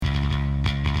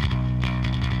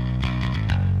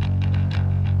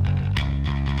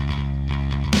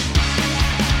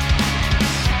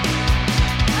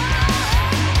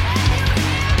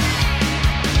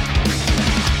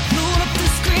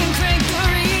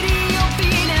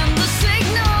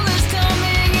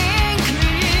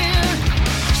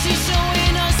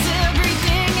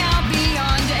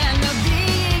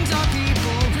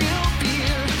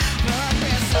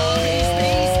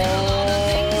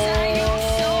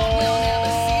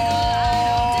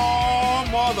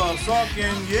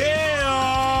sucking,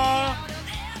 yeah!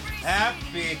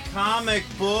 Happy Comic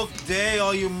Book Day,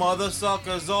 all you mother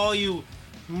suckers, all you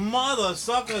mother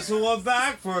suckers who are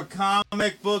back for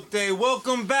Comic Book Day.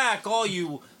 Welcome back, all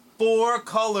you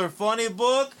four-color funny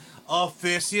book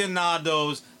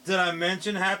aficionados. Did I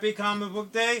mention Happy Comic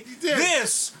Book Day? You did.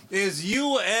 This is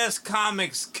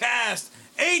USComics Cast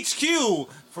HQ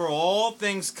for all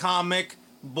things comic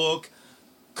book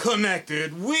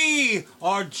connected. We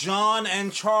are John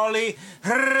and Charlie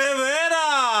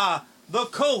Rivera, the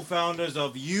co-founders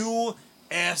of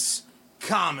US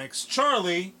Comics.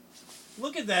 Charlie,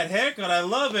 look at that haircut. I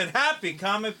love it. Happy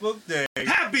Comic Book Day.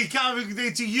 Happy Comic Book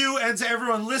Day to you and to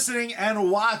everyone listening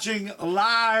and watching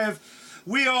live.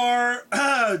 We are,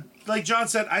 like John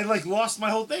said, I lost my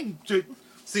whole thing.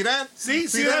 See that? See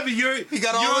that? He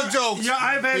got all the jokes. Your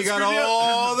iPad he got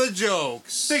all the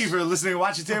jokes. Thank you for listening and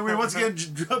watching today. We're once again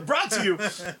brought to you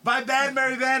by Bad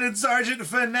Mary Van and Sergeant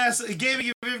Finesse Gaming.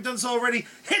 If you've done so already,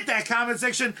 hit that comment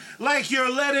section like you're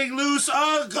letting loose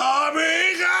a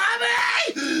gummy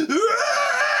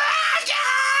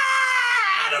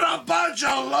and a bunch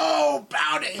of low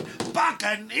bounty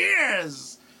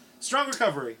buccaneers. Strong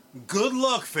recovery. Good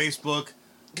luck, Facebook.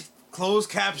 Closed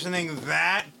captioning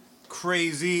that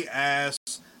crazy ass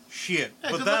shit.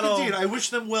 Yeah, but good that luck all, indeed. I wish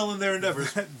them well in their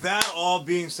endeavors. That all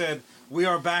being said, we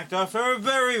are back after a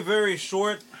very, very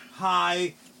short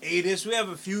hiatus. We have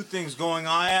a few things going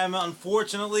on. I am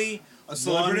unfortunately a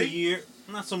celebrity. 1 year,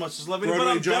 not so much a celebrity,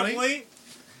 Broadway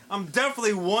but I'm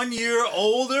definitely 1 year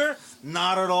older.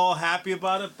 Not at all happy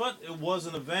about it, but it was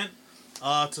an event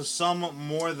to some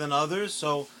more than others.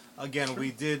 So again,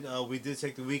 we did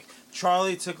take the week.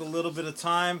 Charlie took a little bit of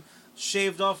time.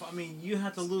 Shaved off. I mean, you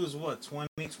had to lose, what, 20,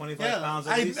 25 pounds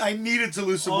at least? I needed to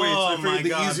lose some weight, so I figured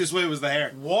the easiest way was the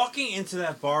hair. Walking into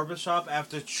that barbershop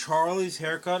after Charlie's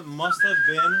haircut must have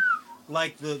been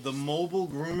like the mobile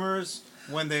groomers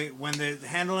when they're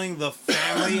handling the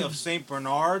family of St.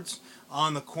 Bernards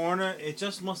on the corner. It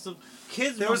just must have...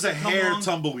 There was a hair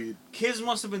tumbleweed. Kids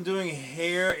must have been doing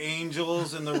hair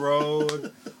angels in the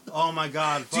road. Oh, my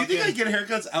God. Do you think I get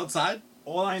haircuts outside?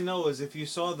 All I know is if you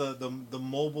saw the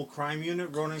mobile crime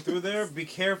unit running through there, be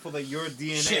careful that your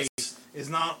DNA is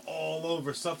not all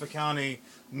over Suffolk County,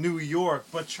 New York.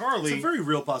 But Charlie... It's a very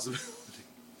real possibility.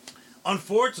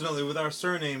 Unfortunately, with our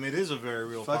surname, it is a very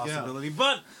real possibility. Yeah.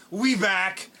 But we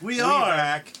back. We are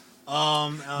back.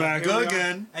 Back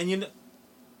again.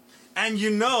 And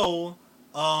you know,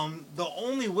 the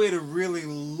only way to really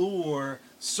lure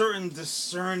certain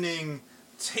discerning,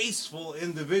 tasteful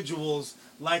individuals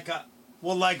like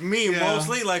me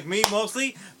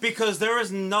mostly, because there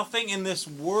is nothing in this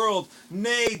world,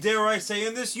 nay, dare I say,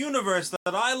 in this universe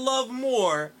that I love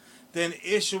more than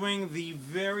issuing the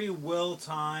very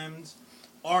well-timed,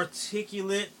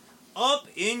 articulate,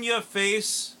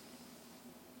 up-in-your-face,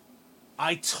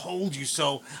 I told you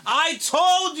so. I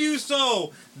told you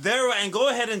so. There, and go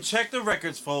ahead and check the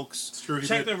records, folks. It's true,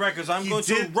 check the records. I'm going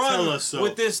to run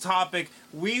with this topic.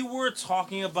 We were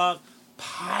talking about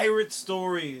pirate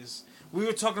stories. We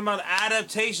were talking about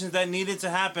adaptations that needed to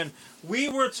happen. We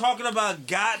were talking about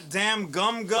goddamn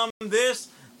Gum Gum this,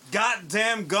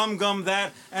 goddamn Gum Gum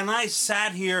that. And I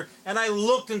sat here and I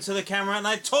looked into the camera and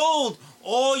I told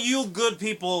all you good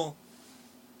people,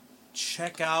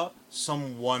 check out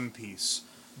some One Piece.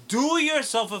 Do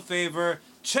yourself a favor.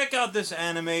 Check out this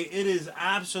anime. It is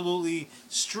absolutely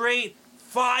straight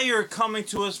fire coming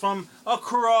to us from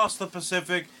across the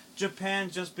Pacific.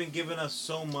 Japan's just been giving us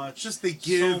so much. Just they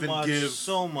give and give.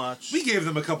 So much. We gave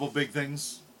them a couple big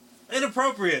things.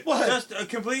 Inappropriate. What? Just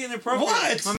completely inappropriate.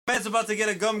 What? My man's about to get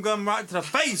a gum right to the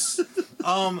face.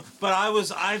 But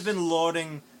I've been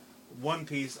lauding One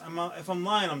Piece. If I'm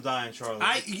lying, I'm dying, Charlie.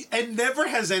 And never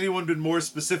has anyone been more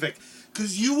specific.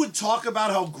 Because you would talk about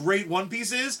how great One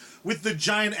Piece is with the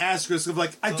giant asterisk of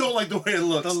I don't like the way it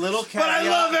looks. The little cat. But I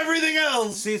love everything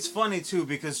else. See, it's funny too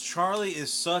because Charlie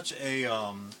is such a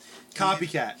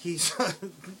copycat. He's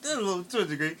to a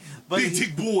degree, but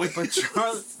big boy. But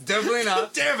Charlie definitely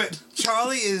not. Damn it.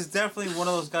 Charlie is definitely one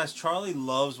of those guys. Charlie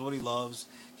loves what he loves.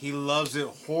 He loves it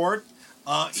hard,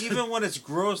 even when it's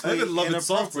grossly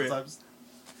inappropriate.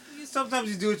 Sometimes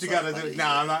you do what you gotta do.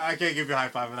 Nah, I can't give you a high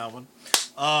five on that one.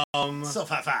 Self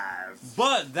high five.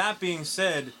 But that being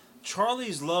said,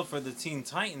 Charlie's love for the Teen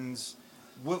Titans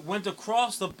went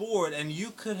across the board, and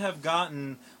you could have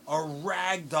gotten a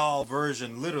ragdoll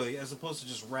version, literally, as opposed to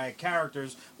just rag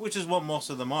characters, which is what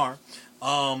most of them are.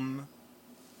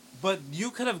 But you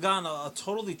could have gotten a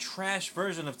totally trash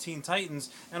version of Teen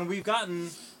Titans, and we've gotten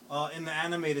in the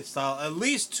animated style, at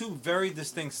least two very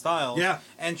distinct styles. Yeah.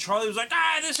 And Charlie was like,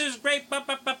 this is great. Ba,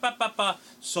 ba, ba, ba, ba, ba.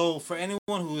 So for anyone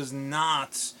who is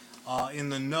not in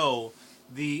the know,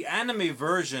 the anime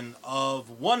version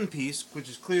of One Piece, which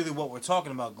is clearly what we're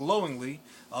talking about glowingly,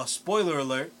 spoiler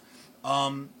alert,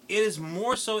 it is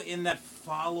more so in that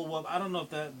follow-up. I don't know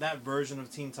if that version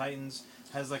of Teen Titans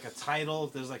has like a title,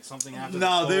 if there's like something after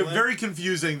No, the they're very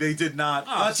confusing. They did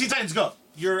not. Teen Titans Go.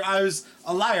 I was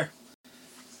a liar.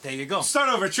 There you go.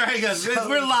 Start over. Try again.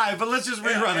 We're live, but let's just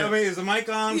rerun it. I mean, is the mic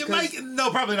on?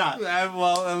 No, probably not.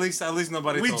 Well, at least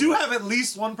nobody. We do have at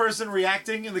least one person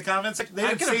reacting in the comments. They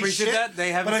I can appreciate that.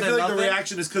 They haven't said but I feel like nothing. the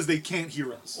reaction is because they can't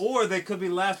hear us. Or they could be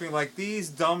laughing like these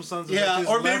dumb sons of bitches.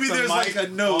 Or maybe left there's the like mic a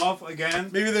note. off again.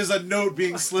 Maybe there's a note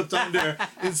being slipped under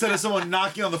instead of someone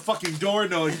knocking on the fucking door.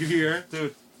 No one can hear.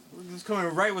 Dude, it's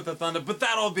coming right with the thunder. But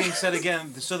that all being said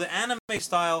again, so the anime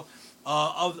style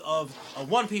of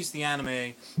One Piece, the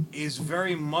anime, is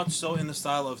very much so in the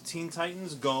style of Teen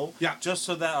Titans Go. Yeah. Just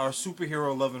so that our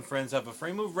superhero loving friends have a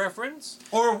frame of reference.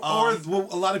 Or what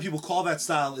a lot of people call that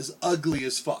style is ugly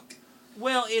as fuck.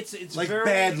 Well, it's like very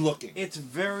bad looking. It's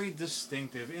very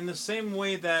distinctive in the same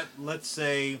way that, let's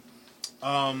say,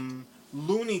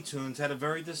 Looney Tunes had a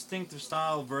very distinctive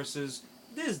style versus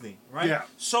Disney, right? Yeah.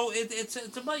 So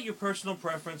it's about your personal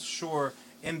preference, sure,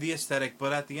 in the aesthetic,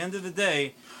 but at the end of the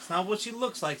day, it's not what she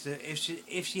looks like.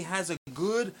 If she has a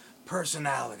good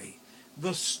personality,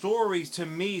 the stories to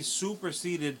me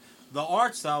superseded the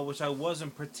art style, which I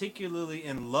wasn't particularly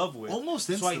in love with. Almost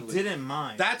instantly. So I didn't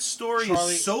mind. That story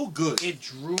Charlie, is so good. It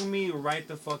drew me right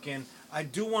the fuck in. I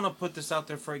do want to put this out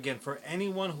there for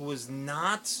anyone who is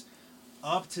not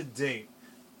up to date.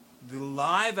 The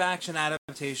live action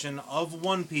adaptation of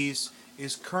One Piece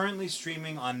is currently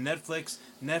streaming on Netflix.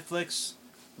 Netflix,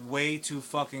 way to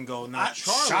fucking go. Now, I'm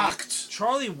shocked.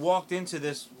 Charlie walked into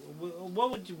this.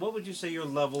 What would you say your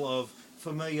level of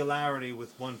familiarity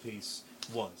with One Piece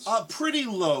was? Pretty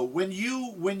low. When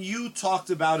you talked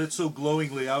about it so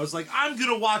glowingly, I was like, I'm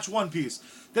gonna watch One Piece.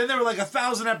 Then there were like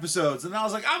 1,000 episodes, and I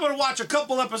was like, I'm gonna watch a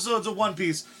couple episodes of One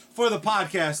Piece for the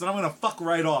podcast, and I'm gonna fuck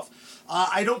right off.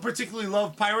 I don't particularly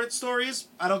love pirate stories.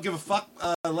 I don't give a fuck.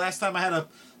 Last time I had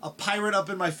a pirate up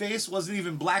in my face wasn't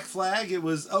even Black Flag. It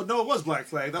was it was Black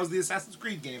Flag. That was the Assassin's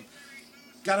Creed game.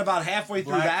 Got about halfway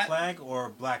through that. Black Flag or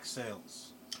Black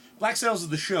Sails? Black Sails is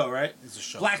the show, right? It's a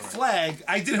show. Black Flag.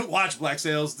 I didn't watch Black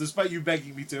Sails, despite you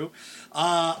begging me to.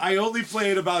 I only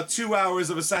played about 2 hours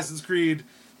of Assassin's Creed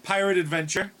Pirate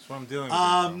Adventure. That's what I'm dealing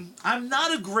with. I'm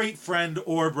not a great friend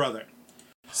or brother.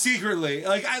 Secretly,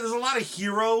 there's a lot of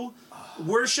hero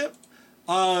worship.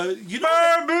 You know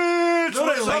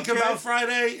what I like about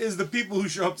Friday is the people who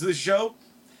show up to the show.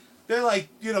 They're like,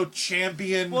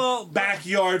 champion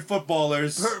backyard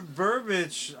footballers.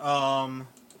 Burbage,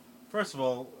 first of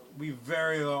all, we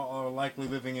very are likely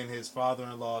living in his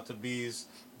father-in-law to be's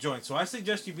joint. So I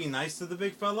suggest you be nice to the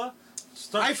big fella.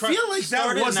 I feel like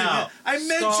that wasn't it. I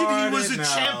mentioned he was a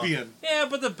champion. Yeah,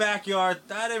 but the backyard,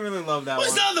 I didn't really love that one.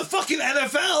 He's not in the fucking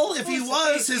NFL. If he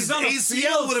was, his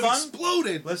ACL would have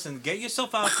exploded. Listen, get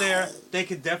yourself out there. They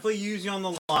could definitely use you on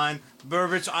the line.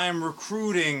 Burbage, I am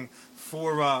recruiting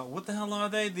for, what the hell are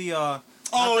they?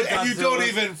 And you don't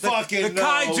even fucking know. The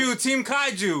Kaiju, Team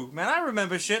Kaiju. Man, I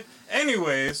remember shit.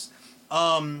 Anyways,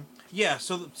 yeah,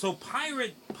 so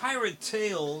Pirate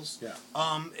Tales. Yeah.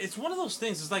 It's one of those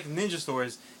things. It's like ninja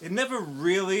stories. It never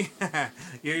really. Yeah,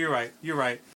 you're right.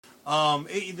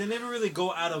 They never really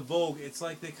go out of vogue. It's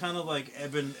like they kind of like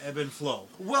ebb and flow.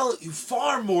 Well,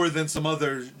 far more than some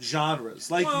other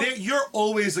genres. You're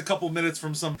always a couple minutes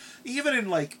from some. Even in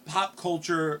like pop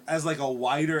culture as like a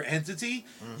wider entity,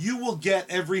 you will get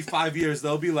every 5 years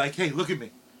they'll be like, "Hey, look at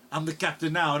me, I'm the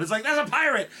captain now," and it's like that's a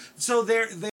pirate. So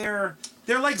they're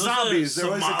like Those zombies.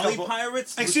 Are Somali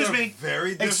pirates. Excuse me.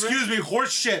 Very different. Excuse me.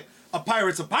 Horse shit. A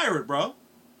pirate's a pirate, bro.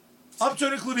 Up to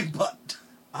and including butt.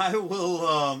 I will.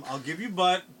 I'll give you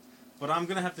butt, but I'm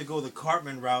gonna have to go the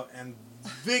Cartman route and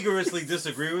vigorously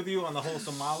disagree with you on the whole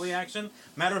Somali action.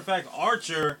 Matter of fact,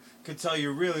 Archer could tell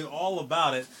you really all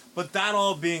about it. But that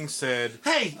all being said,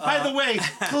 hey, by the way,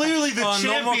 clearly the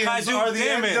champions are the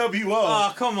NWO.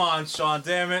 Oh, come on, Sean,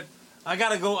 damn it! I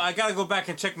gotta go back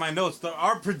and check my notes.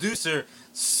 Our producer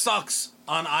sucks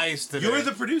on ice today. You're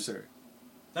the producer.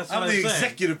 That's what I'm the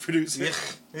executive producer.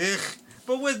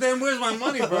 But where's my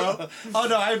money, bro? Oh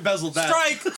no, I embezzled that.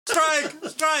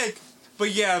 Strike!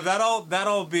 But yeah, that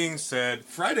all being said,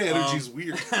 Friday energy's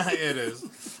weird. It is.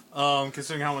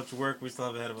 Considering how much work we still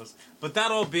have ahead of us. But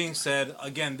that all being said,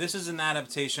 again, this is an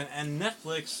adaptation, and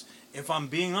Netflix, if I'm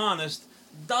being honest,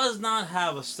 does not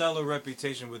have a stellar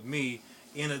reputation with me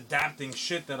in adapting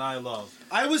shit that I love.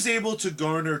 I was able to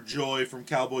garner joy from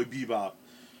Cowboy Bebop,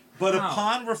 but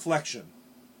upon reflection...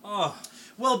 Oh.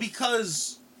 Well,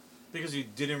 because you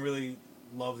didn't really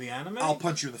love the anime? I'll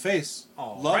punch you in the face.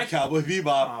 Oh, love right? Cowboy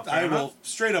Bebop. I enough. will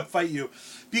straight up fight you.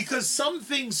 Because some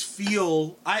things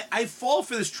feel... I fall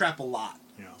for this trap a lot.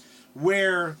 Yeah.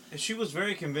 Where... She was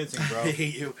very convincing, bro. I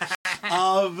hate you.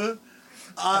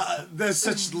 There's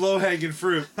such low-hanging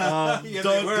fruit.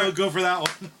 Don't go for that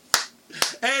one.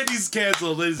 And he's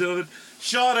canceled, ladies and gentlemen.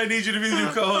 Sean, I need you to be the new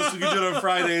co-host. We can do it on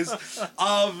Fridays.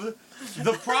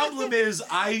 The problem is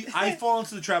I fall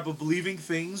into the trap of believing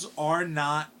things are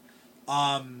not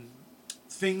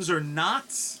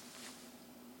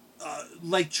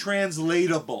like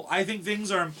translatable. I think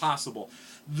things are impossible.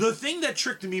 The thing that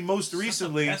tricked me most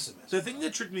recently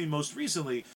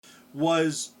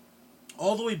was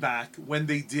all the way back when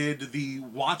they did the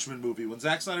Watchmen movie, when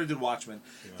Zack Snyder did Watchmen.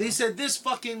 Yeah. They said this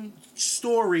fucking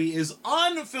story is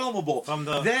unfilmable. From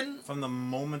the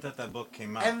moment that book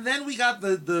came out. And then we got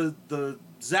the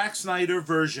Zack Snyder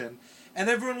version, and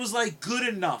everyone was like, good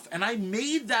enough. And I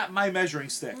made that my measuring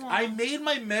stick. Yeah. I made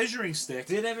my measuring stick.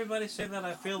 Did everybody say that?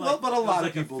 I feel like well, but a lot of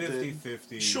like people 50-50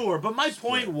 did. Sure, but my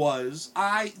point was,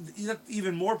 that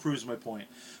even more proves my point.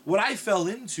 What I fell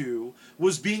into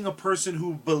was being a person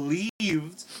who believed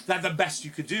that the best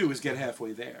you could do is get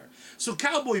halfway there. So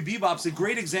Cowboy Bebop's a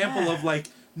great example of, like,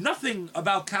 nothing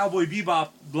about Cowboy Bebop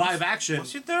live action.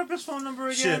 What's your therapist's phone number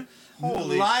again? Shit.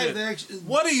 Holy live shit. Action.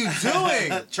 What are you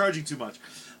doing? Charging too much.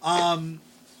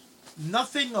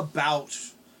 Nothing about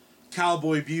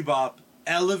Cowboy Bebop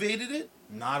elevated it.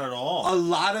 Not at all. A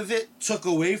lot of it took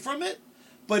away from it,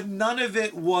 but none of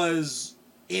it was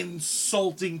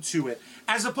insulting to it.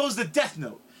 As opposed to Death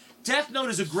Note. Death Note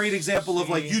is a great example of,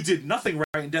 like, you did nothing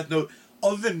right in Death Note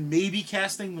other than maybe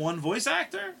casting one voice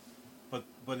actor.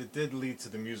 But it did lead to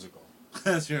the musical.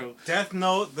 That's true. Death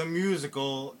Note, the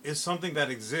musical, is something that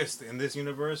exists in this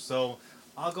universe, so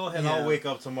I'll go ahead and I'll wake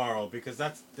up tomorrow, because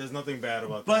there's nothing bad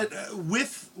about that. But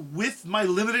with my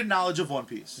limited knowledge of One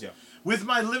Piece, with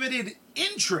my limited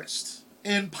interest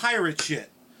in pirate shit,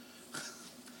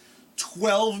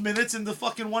 12 minutes into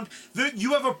fucking one...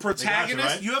 You have a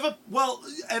protagonist... You have a... Well,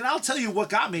 and I'll tell you what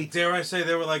got me. Dare I say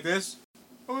they were like this?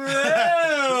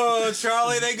 Oh,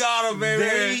 Charlie, they got him,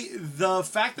 baby. The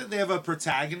fact that they have a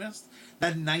protagonist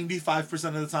that 95%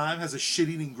 of the time has a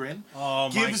shit-eating grin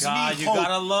gives me hope. You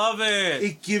gotta love it.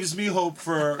 It gives me hope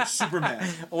for Superman.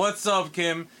 What's up,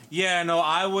 Kim? Yeah, no,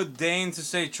 I would deign to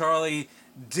say Charlie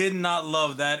did not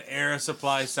love that Air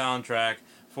Supply soundtrack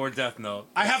for Death Note.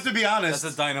 I have to be honest.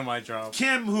 That's a dynamite drop.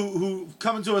 Kim, who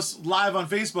coming to us live on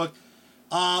Facebook,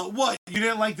 what? You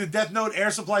didn't like the Death Note Air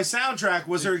Supply soundtrack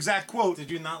was her exact quote. Did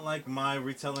you not like my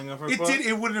retelling of her quote?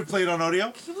 It wouldn't have played on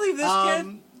audio. Can you believe this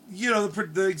kid? You know,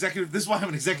 the executive... This is why I'm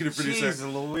an executive producer.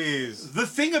 Jeez Louise. The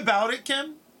thing about it,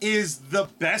 Kim, is the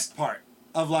best part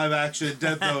of live action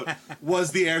Death Note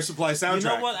was the Air Supply soundtrack. You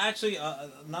know what? Actually,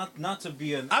 not to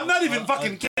be an... I'm not even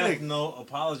fucking kidding. Death Note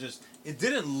apologist. It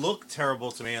didn't look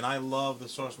terrible to me, and I love the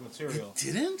source material.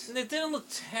 It didn't? It didn't look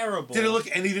terrible. Did it look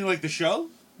anything like the show?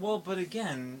 Well, but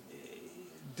again...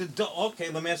 Okay,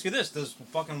 let me ask you this: does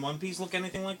fucking One Piece look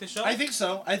anything like the show? I think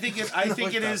so. I think it. I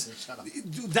think it is. Shut up.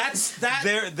 That's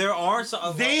that. There are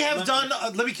some. They have done.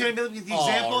 Let me give you the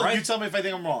example. Right. You tell me if I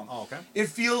think I'm wrong. Oh, okay. It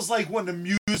feels like what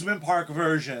an amusement park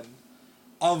version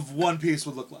of One Piece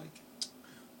would look like.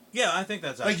 Yeah, I think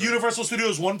that's like Universal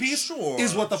Studios One Piece.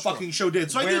 Is what the fucking show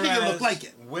did. So I do think it looked like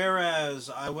it.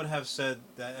 Whereas I would have said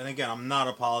that, and again, I'm not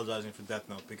apologizing for Death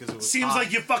Note because it was. Seems hot.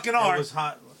 Like you fucking are. It was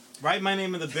hot. Write my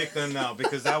name in the big thing now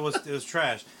because it was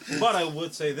trash. But I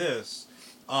would say this: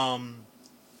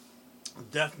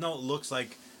 Death Note looks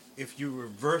like if you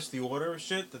reverse the order of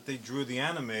shit that they drew the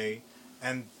anime,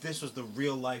 and this was the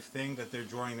real life thing that they're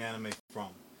drawing the anime from.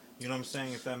 You know what I'm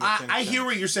saying? If that makes sense. I hear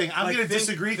what you're saying. I'm going to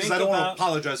disagree because I don't want to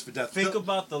apologize for Death Note. Think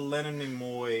about the Leonard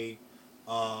Nimoy.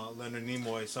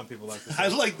 Some people like to say. I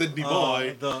like the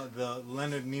Nimoy. The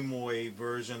Leonard Nimoy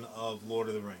version of Lord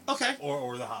of the Rings. Okay.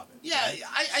 Or The Hobbit. Yeah,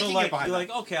 I can like, get behind you're that.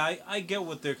 like, okay, I get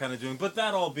what they're kind of doing. But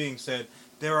that all being said,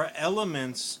 there are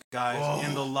elements, guys,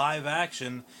 in the live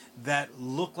action that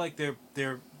look like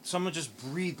they're someone just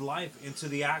breathed life into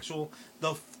the actual...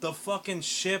 The fucking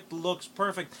ship looks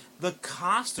perfect. The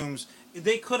costumes,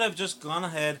 they could have just gone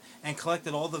ahead and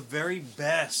collected all the very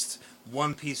best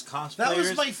One Piece cosplayers. That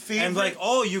was my favorite. And like,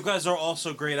 oh, you guys are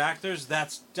also great actors.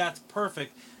 That's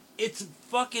perfect. It's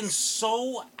fucking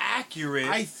so accurate.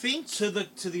 I think to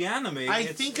the anime. I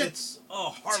think it's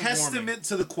heartwarming. testament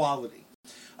to the quality.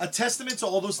 a testament to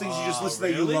all those things you just listed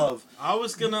that you Really? love. I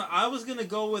was gonna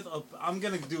go with I'm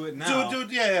gonna do it now.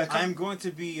 Dude, yeah. I'm going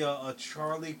to be a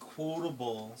Charlie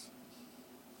quotable.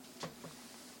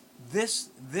 This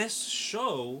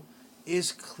show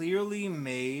is clearly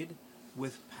made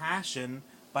with passion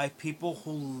by people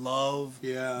who love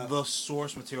the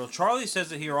source material. Charlie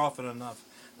says it here often enough.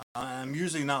 I'm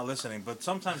usually not listening, but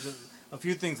sometimes a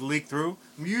few things leak through.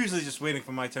 I'm usually just waiting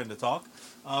for my turn to talk,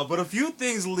 but a few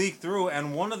things leak through,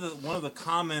 and one of the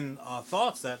common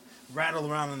thoughts that rattle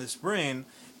around in this brain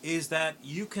is that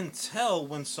you can tell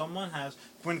when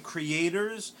when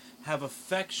creators have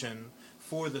affection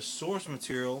for the source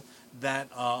material that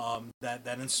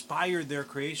inspired their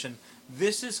creation.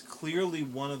 This is clearly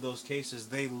one of those cases.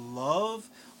 They love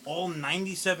all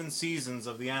 97 seasons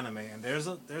of the anime, and there's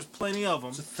plenty of them.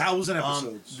 It's 1,000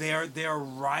 episodes. They are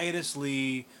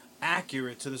riotously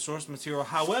accurate to the source material.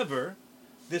 However,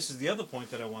 this is the other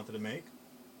point that I wanted to make.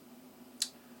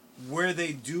 Where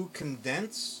they do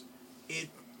condense, it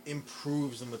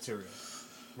improves the material.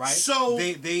 Right? So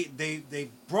they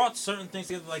brought certain things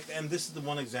together, like, and this is the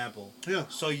one example. Yeah.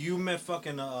 So you met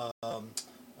fucking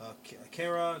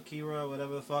Kira,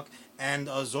 whatever the fuck, and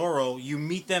Zoro. You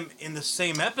meet them in the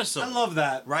same episode. I love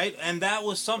that. Right? And that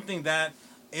was something that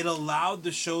it allowed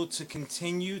the show to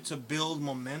continue to build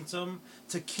momentum,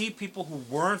 to keep people who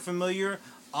weren't familiar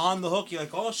on the hook. You're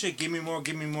like, oh shit, give me more,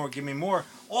 give me more, give me more.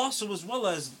 Also, as well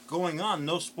as going on,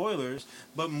 no spoilers,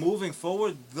 but moving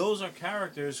forward, those are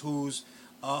characters who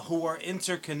are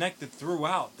interconnected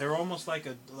throughout. They're almost like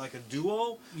a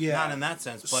duo. Yeah. Not in that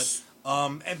sense,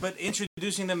 but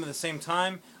introducing them at the same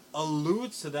time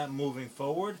alludes to that moving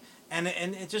forward, and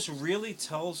it just really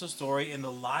tells a story in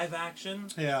the live action.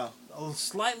 Yeah.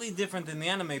 Slightly different than the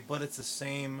anime, but it's the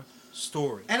same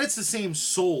story. And it's the same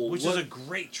soul. Which is a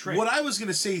great trick. What I was going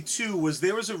to say, too, was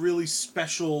there was a really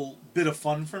special bit of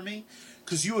fun for me,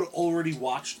 because you had already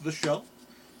watched the show,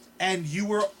 and you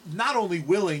were not only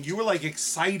willing, you were, like,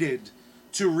 excited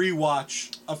to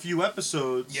rewatch a few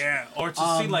episodes. Yeah, or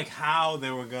to see, like, how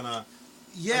they were going to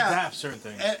adapt certain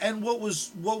things. And what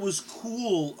was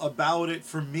cool about it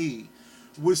for me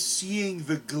was seeing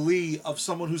the glee of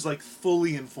someone who's, like,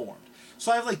 fully informed.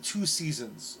 So I have, like, 2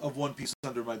 seasons of One Piece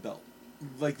under my belt.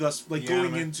 Like,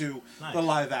 going into the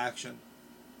live action.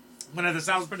 But that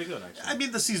sounds pretty good, actually. I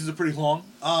mean, the seasons are pretty long,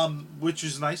 which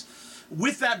is nice.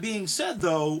 With that being said,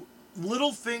 though,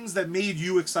 little things that made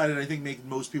you excited, I think, make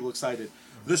most people excited.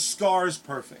 Mm-hmm. The scar is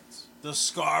perfect. The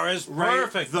scar is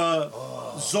perfect. Right?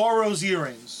 Zoro's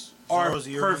earrings are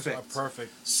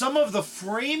perfect. Some of the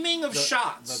framing of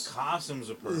shots. The costumes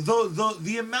are perfect.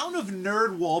 The amount of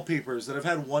nerd wallpapers that have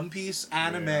had One Piece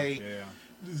anime,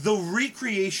 the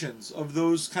recreations of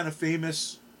those kind of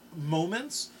famous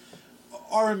moments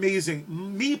are amazing.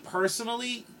 Me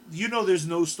personally, there's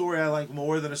no story I like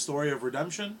more than a story of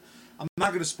redemption. I'm not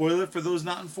going to spoil it for those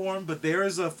not informed, but there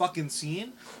is a fucking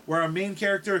scene where our main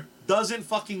character doesn't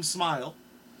fucking smile.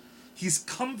 He's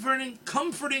comforting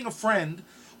a friend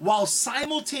while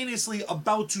simultaneously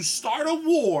about to start a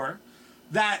war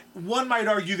that one might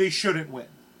argue they shouldn't win.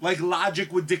 Like,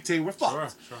 logic would dictate we're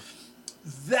fucked. Sure.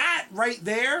 That right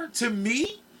there, to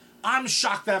me, I'm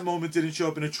shocked that moment didn't show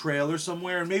up in a trailer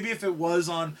somewhere. And maybe if it was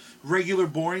on regular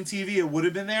boring TV, it would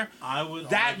have been there.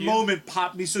 That moment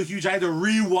popped me so huge, I had to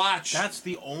rewatch. That's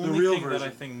the only thing that I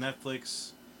think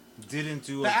Netflix didn't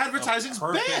do the advertising's a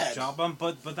perfect bad. job on.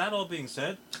 But that all being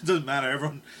said, it doesn't matter.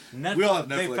 Everyone, we all have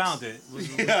Netflix. They found it. We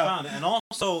found it. And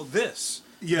also this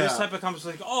type of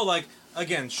conversation. Like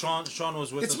again, Sean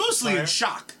was with us. It's mostly in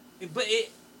shock. But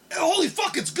holy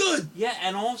fuck, it's good. Yeah,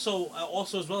 and also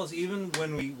as well as even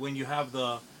when you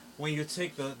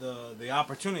take the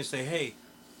opportunity to say, hey,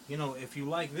 if you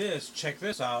like this, check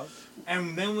this out,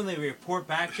 and then when they report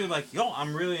back to you, like, yo,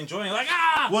 I'm really enjoying it, like,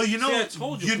 well, I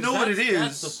told you what it is.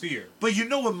 That's the fear. But you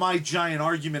know what my giant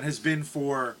argument has been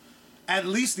for at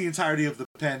least the entirety of the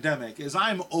pandemic is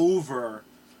I've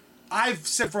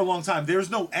said for a long time, there's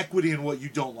no equity in what you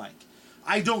don't like.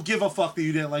 I don't give a fuck that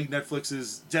you didn't like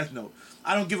Netflix's Death Note.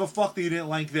 I don't give a fuck that you didn't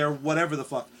like their whatever the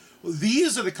fuck.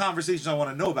 These are the conversations I want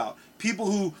to know about.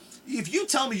 People who, if you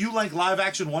tell me you like live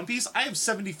action One Piece, I have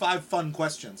 75 fun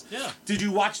questions. Yeah. Did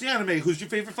you watch the anime? Who's your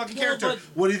favorite fucking character?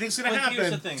 What do you think's gonna happen?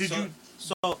 Here's the thing.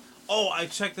 I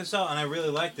checked this out and I really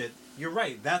liked it. You're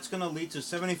right. That's gonna lead to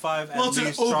 75. Well, it's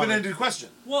an open-ended question.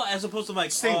 Well, as opposed to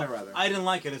like statement rather. I didn't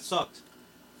like it. It sucked.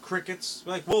 Crickets.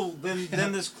 Like, well, then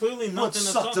there's clearly nothing. What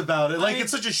sucked about it? Like,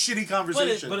 it's such a shitty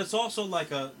conversation. But it's also like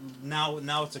now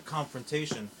it's a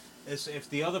confrontation. It's if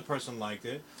the other person liked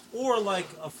it, or like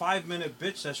a 5-minute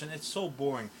bitch session. It's so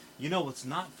boring. You know what's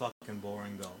not fucking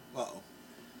boring though? Uh-oh.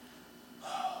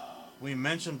 We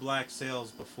mentioned Black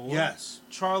Sails before. Yes.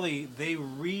 Charlie, they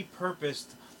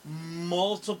repurposed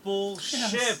multiple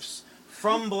ships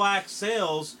from Black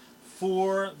Sails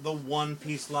for the One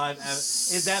Piece live.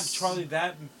 Is that, Charlie,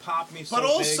 that popped me so But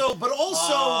also, big.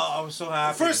 I was so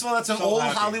happy. First of all, that's an old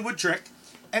Hollywood trick.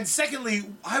 And secondly,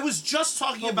 I was just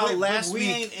talking about last week. We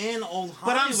ain't in old Hollywood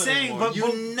But I'm saying, anymore.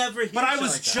 You never hear But I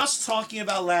was like just talking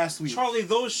about last week. Charlie,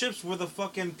 those ships were the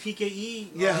fucking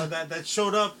PKE that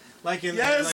showed up like in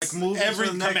like movies every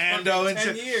for the next commando and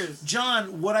 10 years.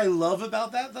 John, what I love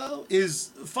about that though is,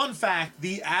 fun fact,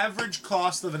 the average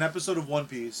cost of an episode of One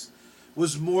Piece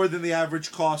was more than the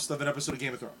average cost of an episode of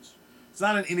Game of Thrones. It's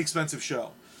not an inexpensive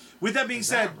show. With that being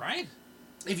said, right?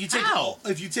 If you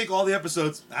take all the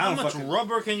episodes, how much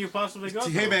rubber can you possibly go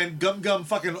through? Hey man, Gum Gum,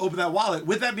 fucking open that wallet.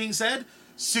 With that being said,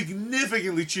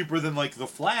 significantly cheaper than like The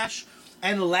Flash.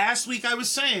 And last week I was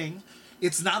saying,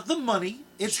 it's not the money,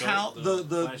 it's how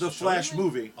the Flash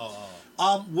movie.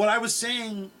 What I was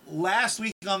saying last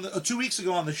week 2 weeks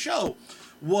ago on the show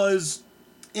was,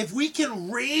 if we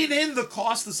can rein in the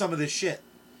cost of some of this shit,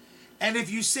 and if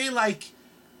you say like,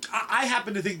 I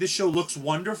happen to think this show looks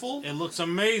wonderful. It looks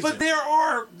amazing. But there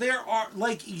are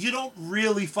like, you don't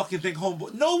really fucking think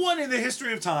Homeboy. No one in the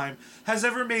history of time has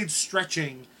ever made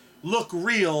stretching look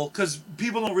real, because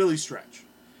people don't really stretch.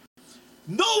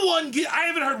 No one. I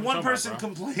haven't heard one person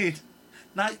complain.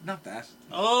 Not that.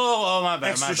 Oh, my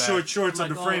bad. Extra short shorts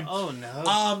under frame. Oh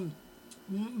no.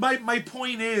 My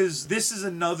point is, this is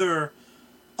another.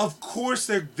 Of course,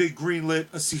 they greenlit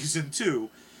a season 2.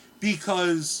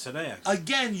 Because, today,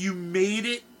 again, you made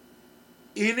it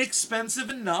inexpensive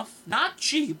enough, not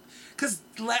cheap, because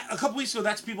a couple weeks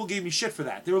ago, people gave me shit for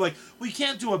that. They were like, we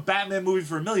can't do a Batman movie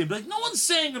for $1 million. But like, no one's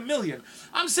saying $1 million.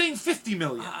 I'm saying $50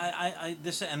 million.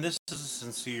 This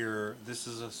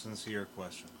is a sincere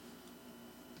question.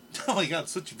 Oh my God,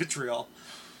 such vitriol.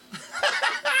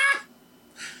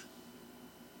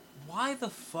 Why the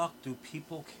fuck do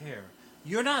people care?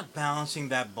 You're not balancing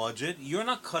that budget. You're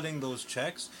not cutting those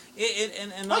checks.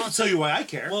 And I can tell you why I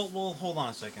care. Well, hold on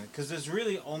a second, because there's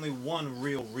really only one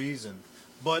real reason.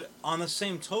 But on the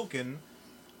same token,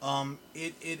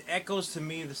 it echoes to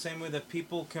me the same way that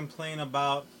people complain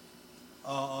about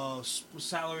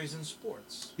salaries in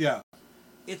sports. Yeah.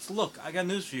 Look, I got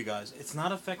news for you guys. It's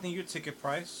not affecting your ticket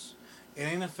price. It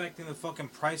ain't affecting the fucking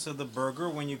price of the burger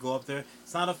when you go up there.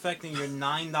 It's not affecting your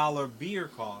 $9 beer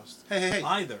cost. Hey.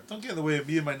 Either. Don't get in the way of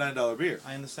me and my $9 beer.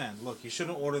 I understand. Look, you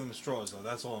shouldn't order them straws, though.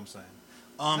 That's all I'm saying.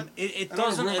 It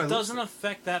doesn't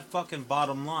affect that fucking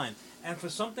bottom line. And for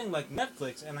something like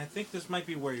Netflix, and I think this might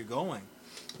be where you're going,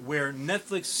 where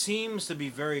Netflix seems to be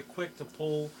very quick to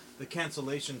pull the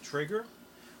cancellation trigger,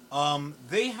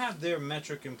 they have their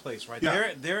metric in place, right?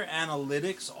 Yeah. Their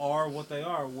analytics are what they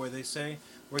are, where they say,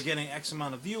 we're getting X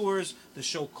amount of viewers, the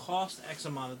show costs X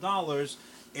amount of dollars,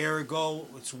 ergo,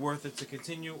 it's worth it to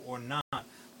continue or not.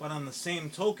 But on the same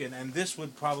token, and this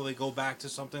would probably go back to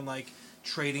something like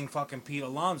trading fucking Pete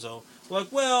Alonso,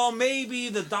 like, well, maybe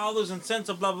the dollars and cents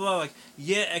of blah, blah, blah. Like,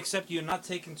 yeah, except you're not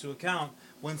taking into account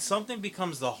when something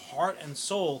becomes the heart and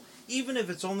soul, even if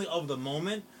it's only of the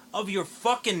moment, of your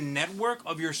fucking network,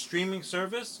 of your streaming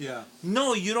service. Yeah.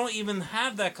 No, you don't even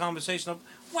have that conversation of,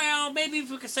 well, maybe if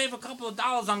we could save a couple of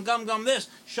dollars on Gum Gum this.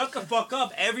 Shut the fuck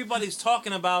up. Everybody's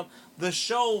talking about the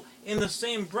show in the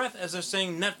same breath as they're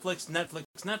saying Netflix.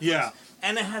 Yeah.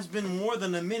 And it has been more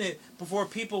than a minute before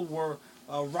people were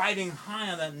riding high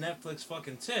on that Netflix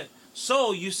fucking tit.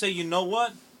 So you say, you know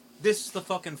what? This is the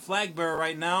fucking flag bearer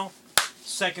right now.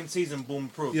 Second season, boom,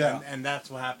 proof. Yeah. And that's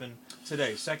what happened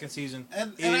today. Second season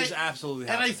is absolutely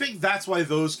happening. And I think that's why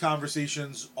those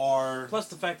conversations are... Plus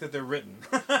the fact that they're written.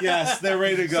 Yes, they're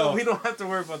ready to go. So we don't have to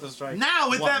worry about the strike. Now,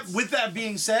 with that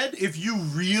being said, if you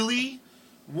really...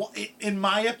 In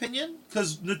my opinion,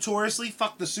 because notoriously,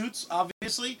 fuck the suits,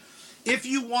 obviously, if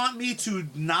you want me to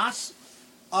not...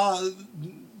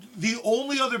 the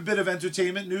only other bit of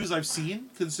entertainment news I've seen,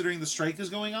 considering the strike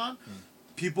is going on,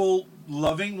 people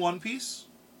loving One Piece,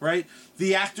 right?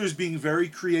 The actors being very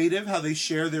creative, how they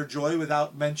share their joy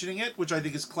without mentioning it, which I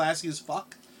think is classy as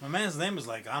fuck. My man's name is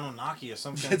like Anunnaki or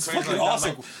something. It's crazy fucking like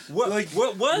awesome. What is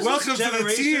welcome this to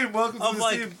the team. Welcome to the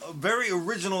team. Very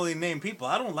originally named people.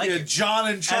 I don't like it. John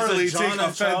and Charlie take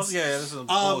offense. Yeah, this is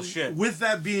bullshit. With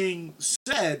that being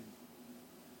said,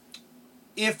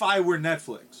 if I were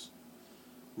Netflix,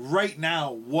 right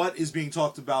now, what is being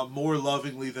talked about more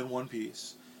lovingly than One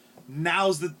Piece?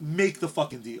 Now's make the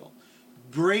fucking deal.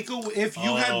 If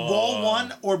you had Ball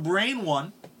 1 or Brain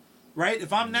 1, right?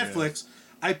 If I'm Netflix,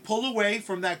 I pull away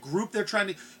from that group. They're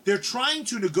trying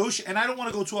to negotiate, and I don't want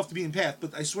to go too off the beaten path,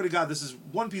 but I swear to God, this is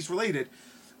One Piece related.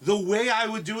 The way I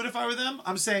would do it if I were them,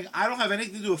 I'm saying I don't have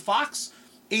anything to do with Fox,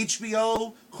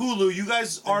 HBO, Hulu. You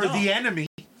guys are the enemy,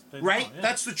 right? Yeah.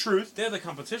 That's the truth. They're the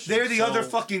competition. They're the other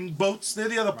fucking boats. They're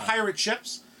the other pirate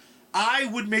ships. I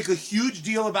would make a huge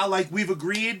deal about, like, we've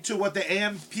agreed to what the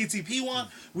AMPTP want.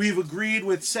 We've agreed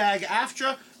with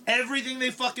SAG-AFTRA. Everything they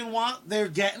fucking want, they're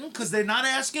getting, because they're not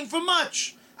asking for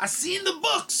much. I seen the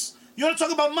books. You want to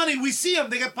talk about money? We see them.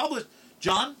 They get published.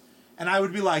 John? And I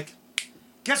would be like,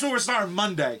 guess what we're starting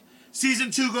Monday?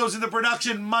 Season 2 goes into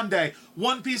production Monday.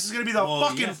 One Piece is going to be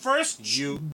the first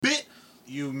bit.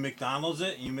 You McDonald's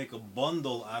it, and you make a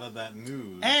bundle out of that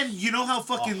news. And you know how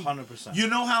fucking... 100%. You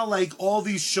know how, like, all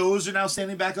these shows are now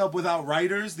standing back up without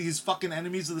writers? These fucking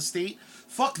enemies of the state?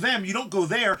 Fuck them. You don't go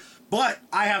there. But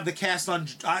I have the cast on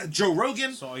Joe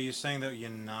Rogan. So are you saying that you're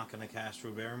not going to cast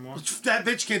Drew Barrymore? That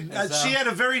bitch can... she had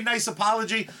a very nice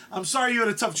apology. I'm sorry you had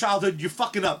a tough childhood. You're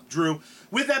fucking up, Drew.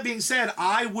 With that being said,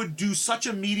 I would do such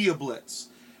a media blitz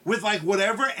with, like,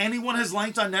 whatever anyone has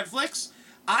liked on Netflix.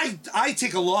 I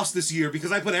take a loss this year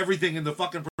because I put everything in the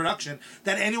fucking production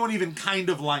that anyone even kind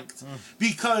of liked.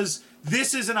 Because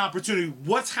this is an opportunity.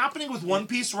 What's happening with One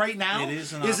Piece right now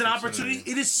is an opportunity.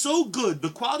 It is so good.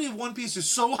 The quality of One Piece is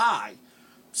so high.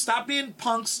 Stop being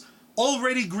punks.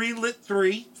 Already greenlit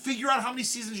 3. Figure out how many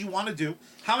seasons you want to do.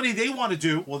 How many they want to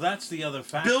do. Well, that's the other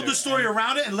factor. Build a story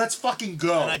around it and let's fucking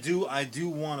go. And I do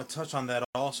want to touch on that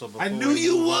also. I knew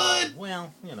you would.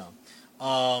 Well, you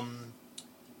know.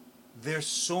 There's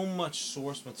so much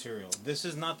source material. This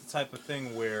is not the type of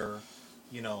thing where,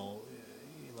 you know,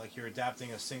 like you're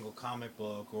adapting a single comic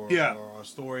book or a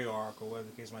story arc or whatever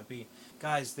the case might be.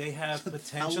 Guys, they have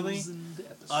potentially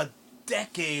a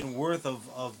decade worth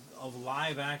of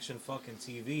live action fucking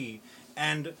TV.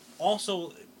 And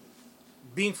also,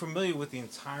 being familiar with the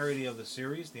entirety of the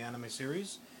series, the anime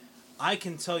series, I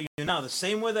can tell you now, the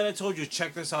same way that I told you,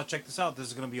 check this out, this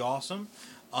is going to be awesome.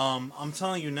 I'm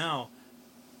telling you now,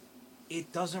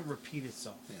 it doesn't repeat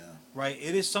itself. Yeah. Right?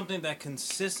 It is something that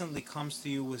consistently comes to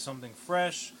you with something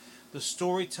fresh. The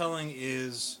storytelling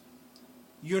is...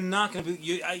 You're not going to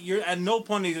be... You're at no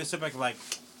point are you going to sit back and like,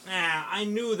 I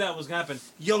knew that was going to happen.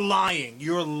 You're lying.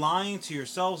 You're lying to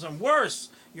yourselves. And worse,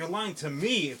 you're lying to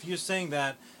me if you're saying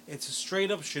that it's a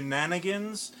straight-up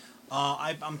shenanigans.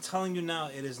 I'm telling you now,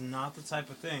 it is not the type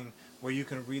of thing where you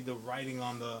can read the writing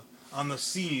on the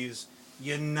seas.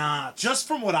 You're not. Just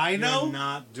from what I know. You're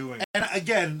not doing it. And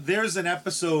again, there's an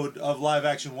episode of live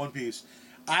action One Piece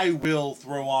I will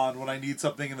throw on when I need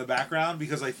something in the background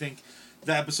because I think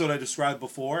the episode I described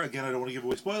before, again, I don't want to give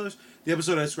away spoilers, the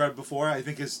episode I described before I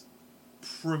think is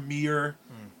premier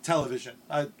television.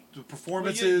 The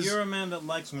performances... Well, you're a man that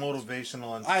likes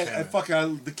motivational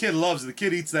entertainment. The kid loves it. The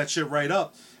kid eats that shit right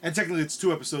up. And technically it's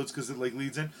 2 episodes because it like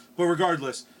leads in. But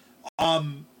regardless,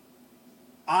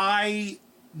 I...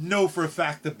 know for a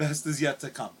fact the best is yet to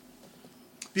come.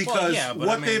 Because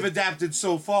they've adapted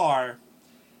so far,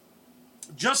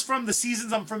 just from the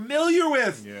seasons I'm familiar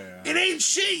with, it ain't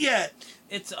shit yet.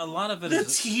 It's a lot of it. The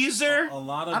teaser. A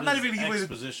lot of I'm not even giving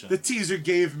exposition. The teaser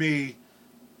gave me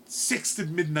 6 to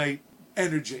midnight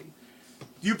energy.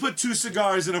 You put 2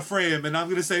 cigars in a frame, and I'm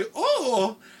gonna say,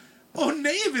 oh,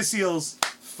 Navy SEALs.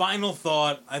 Final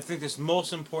thought. I think it's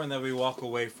most important that we walk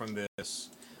away from this.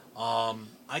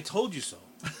 I told you so.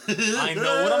 I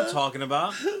know what I'm talking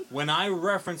about. When I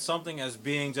reference something as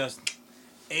being just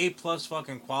A+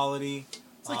 fucking quality,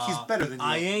 it's like he's better than you.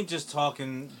 I ain't just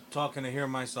talking to hear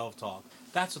myself talk.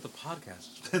 That's what the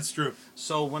podcast is. That's true.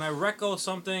 So when I reco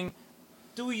something,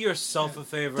 do yourself a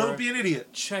favor. Don't be an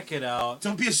idiot. Check it out.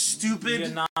 Don't be a stupid. You're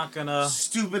not gonna.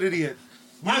 Stupid idiot.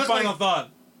 My final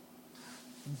thought.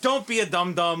 Don't be a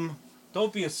dum-dum.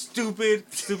 Don't be a stupid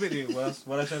idiot.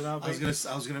 What I said now? I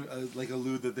was gonna like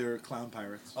allude that they're clown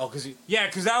pirates. Oh,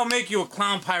 because that'll make you a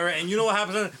clown pirate, and you know what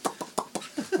happens?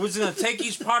 We're just gonna take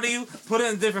each part of you, put it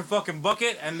in a different fucking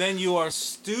bucket, and then you are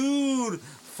stewed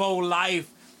for life,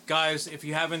 guys. If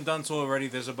you haven't done so already,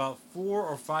 there's about 4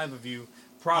 or 5 of you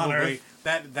probably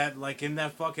that like in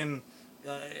that fucking,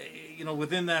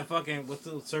 within that fucking what's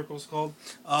the circle's called?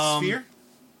 Sphere.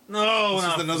 No,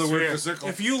 this is another word for circle.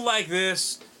 If you like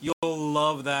this, you'll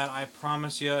love that. I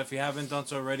promise you. If you haven't done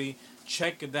so already,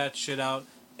 check that shit out.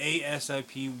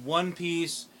 ASAP. One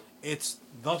Piece. It's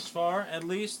thus far, at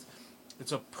least,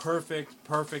 it's a perfect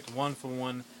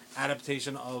 1-for-1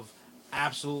 adaptation of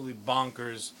absolutely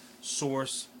bonkers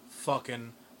source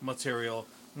fucking material.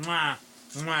 Mwah,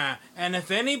 mwah. And if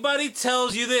anybody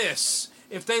tells you this,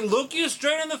 if they look you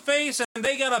straight in the face and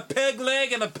they got a peg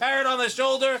leg and a parrot on their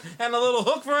shoulder and a little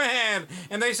hook for a hand,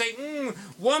 and they say,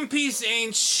 One Piece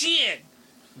ain't shit,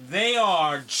 They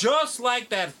are just like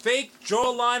that fake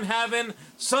jawline having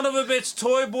son of a bitch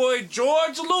toy boy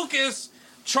George Lucas.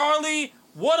 Charlie,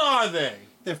 what are they?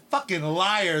 They're fucking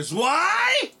liars.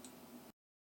 Why?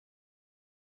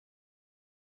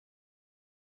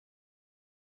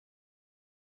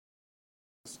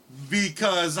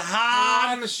 Because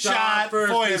Han shot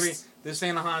first, voice. Baby. This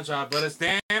ain't a Han shot, but it's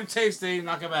damn tasty.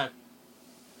 Knock it back.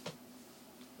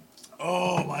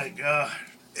 Oh my god.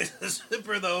 It's a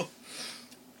sipper, though.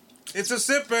 It's a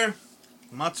sipper.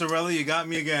 Mozzarella, you got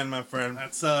me again, my friend.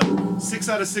 That's 6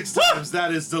 out of 6 times.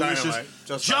 That is delicious.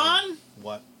 Just John?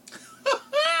 What?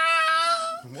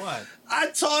 What? I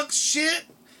talk shit,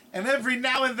 and every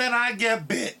now and then I get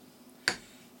bit.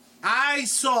 I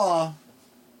saw...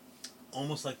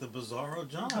 Almost like the Bizarro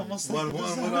John. Almost like the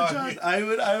Bizarro John. I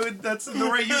would. That's in the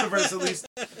right universe, at least.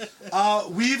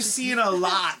 We've seen a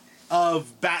lot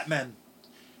of Batman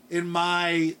in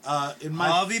my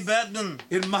Harvey Batman.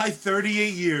 In my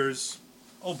 38 years.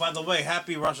 Oh, by the way,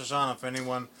 happy Rosh Hashanah for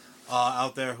anyone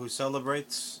out there who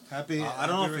celebrates. Happy. I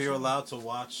don't know if you're allowed to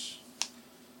watch.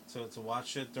 To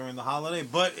watch it during the holiday,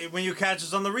 but when you catch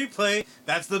us on the replay,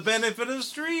 that's the benefit of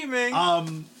streaming.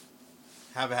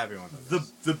 Have a happy one.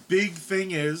 The big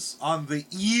thing is, on the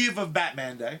eve of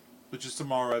Batman Day, which is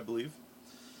tomorrow, I believe.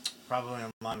 Probably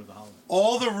in line with the holiday.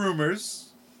 All the rumors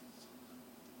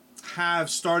have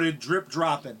started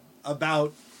drip-dropping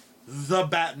about The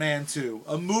Batman 2.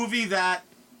 A movie that,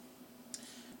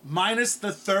 minus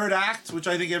the third act, which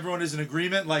I think everyone is in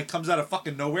agreement, like, comes out of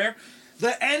fucking nowhere.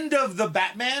 The end of The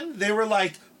Batman, they were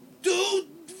like, dude,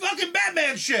 fucking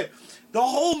Batman shit. The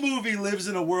whole movie lives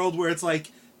in a world where it's like,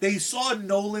 they saw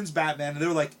Nolan's Batman, and they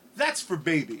were like, that's for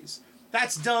babies.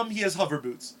 That's dumb, he has hover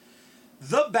boots.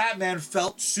 The Batman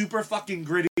felt super fucking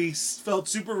gritty, felt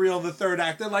super real in the third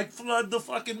act. They like flood the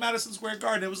fucking Madison Square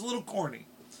Garden. It was a little corny.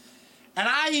 And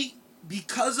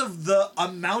because of the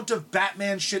amount of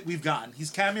Batman shit we've gotten,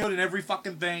 he's cameoed in every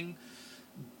fucking thing,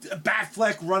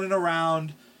 Batfleck running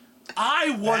around,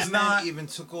 Batman even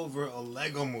took over a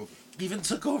Lego movie. Even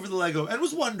took over the Lego. And it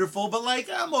was wonderful, but like,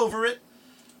 I'm over it.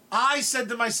 I said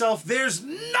to myself, there's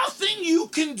nothing you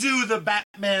can do the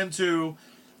Batman to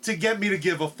get me to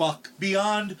give a fuck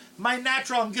beyond my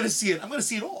natural. I'm going to see it. I'm going to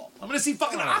see it all. I'm going to see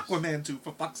fucking Aquaman 2,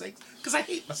 for fuck's sake, because I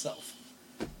hate myself.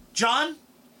 John,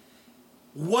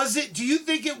 do you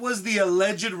think it was the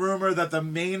alleged rumor that the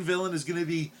main villain is going to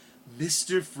be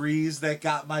Mr. Freeze that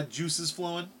got my juices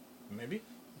flowing? Maybe.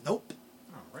 Nope.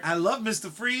 Right. I love Mr.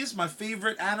 Freeze, my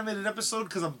favorite animated episode,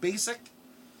 because I'm basic.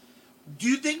 Do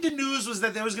you think the news was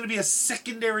that there was going to be a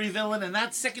secondary villain, and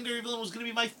that secondary villain was going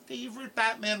to be my favorite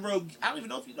Batman rogue? I don't even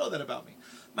know if you know that about me.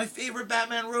 My favorite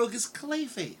Batman rogue is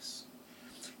Clayface.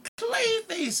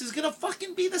 Clayface is going to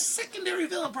fucking be the secondary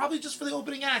villain, probably just for the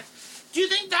opening act. Do you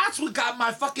think that's what got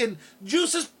my fucking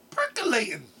juices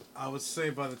percolating? I would say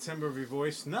by the timbre of your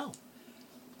voice, no.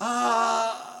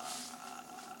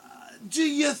 Do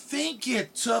you think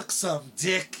it took some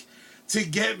dick to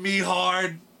get me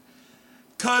hard?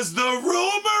 'Cause the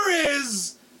rumor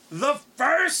is the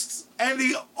first and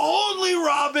the only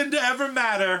Robin to ever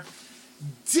matter,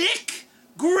 Dick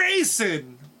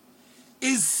Grayson,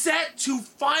 is set to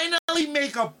finally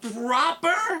make a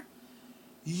proper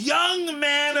young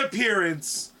man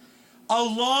appearance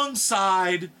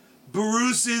alongside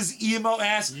Bruce's emo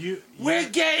ass. We're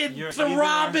getting the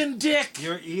Robin Dick.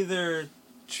 You're either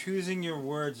choosing your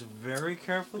words very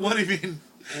carefully. What do you mean?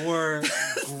 Or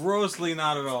grossly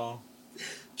not at all.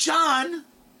 John,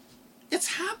 it's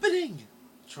happening.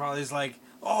 Charlie's like,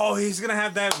 oh, he's going to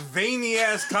have that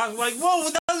veiny-ass costume. Like,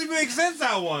 whoa, that doesn't even make sense,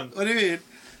 that one. What do you mean?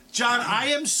 John, I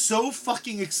am so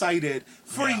fucking excited.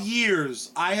 For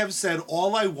years, I have said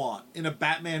all I want in a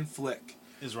Batman flick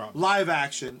is Robin. Live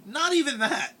action. Not even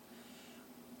that.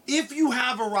 If you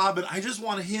have a Robin, I just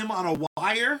want him on a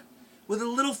wire with a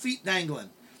little feet dangling.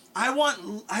 I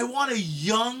want a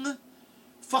young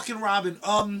fucking Robin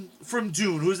from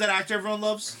Dune. Who's that actor everyone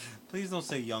loves? Please don't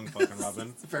say young fucking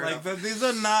Robin. Fair enough. These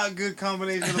are not good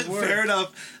combination of words. Fair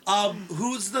enough.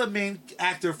 Who's the main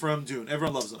actor from Dune?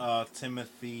 Everyone loves him.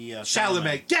 Timothy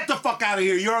Chalamet. Get the fuck out of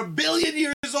here. You're a billion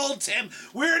years old, Tim.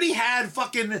 We already had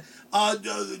fucking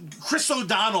Chris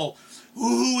O'Donnell,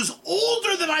 who's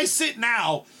older than I sit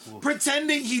now,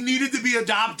 pretending he needed to be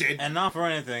adopted. And not for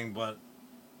anything, but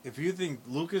if you think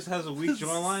Lucas has a weak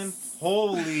jawline,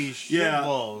 holy shit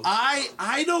balls.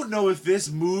 I don't know if this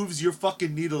moves your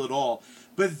fucking needle at all,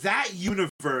 but that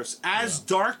universe, as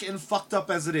dark and fucked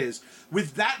up as it is,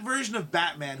 with that version of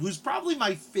Batman, who's probably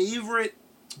my favorite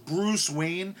Bruce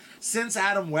Wayne since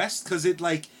Adam West, because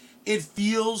it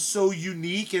feels so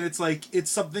unique, and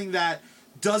it's something that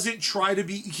doesn't try to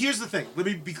be... Here's the thing. Let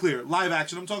me be clear. Live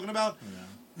action I'm talking about. Yeah.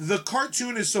 The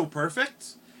cartoon is so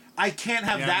perfect. I can't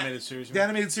have that... The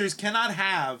animated series cannot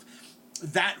have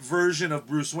that version of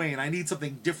Bruce Wayne. I need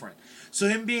something different. So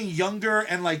him being younger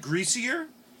and, like, greasier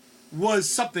was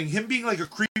something. Him being, like, a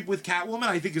creep with Catwoman,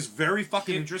 I think is very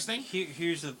fucking interesting.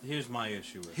 Here's my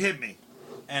issue with it. Hit me.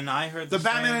 And I heard the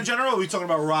Batman in general, or are we talking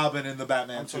about Robin and the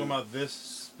Batman I'm talking about this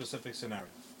specific scenario.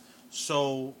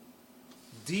 So,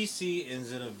 DC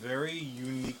is in a very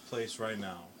unique place right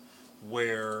now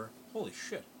where... Holy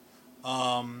shit.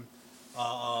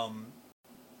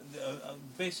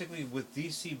 Basically, with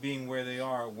DC being where they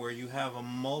are, where you have a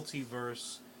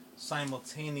multiverse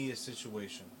simultaneous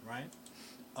situation, right?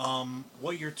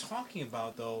 What you're talking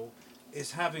about, though,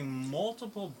 is having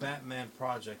multiple Batman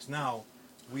projects. Now,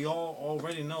 we all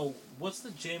already know, what's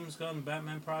the James Gunn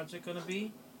Batman project going to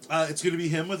be? It's going to be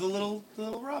him with a little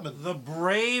Robin. The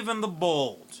Brave and the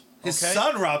Bold. His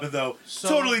son, Robin, though,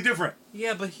 totally different.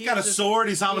 Yeah, but he's got a sword.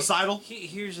 He's homicidal.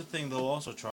 Here's the thing, though.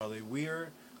 Also, Charlie,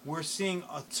 we're seeing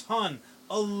a ton,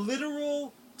 a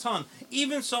literal ton,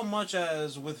 even so much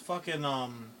as with fucking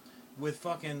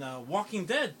Walking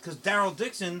Dead, because Daryl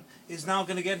Dixon is now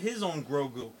gonna get his own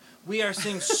Grogu. We are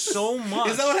seeing so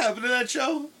much. Is that what happened to that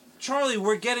show? Charlie,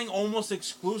 we're getting almost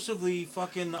exclusively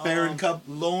fucking Bear and Cub,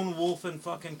 Lone Wolf and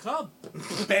fucking Cub.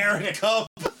 Bear and Cub.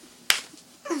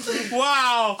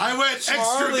 Wow! I went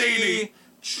extra dating.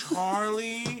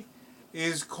 Charlie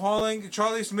is calling.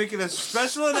 Charlie's making a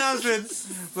special announcement,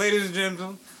 ladies and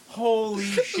gentlemen. Holy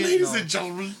shit! Ladies and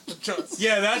gentlemen.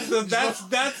 Yeah, that's the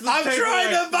I'm trying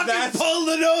to fucking pull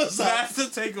the nose up. That's the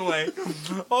takeaway.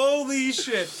 Holy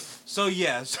shit! So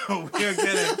yeah, so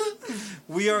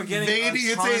we are getting. Veiny,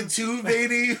 you're saying two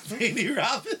Veiny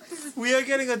Robin. We are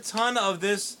getting a ton of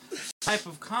this type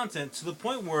of content to the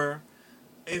point where,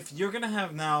 if you're gonna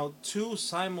have now two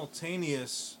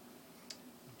simultaneous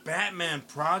Batman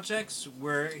projects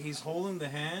where he's holding the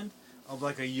hand of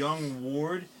like a young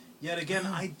Ward. Yet again,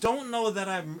 I don't know that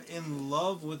I'm in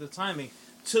love with the timing.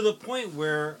 To the point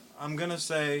where I'm going to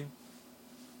say,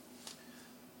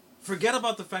 forget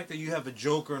about the fact that you have a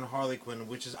Joker and Harley Quinn,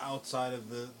 which is outside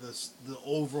of the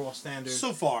overall standard.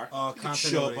 So far, could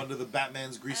show up under the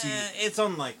Batman's greasy... it's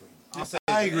unlikely.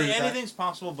 I agree with that. Anything's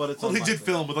possible, but it's unlikely. They did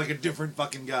film with like a different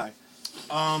fucking guy.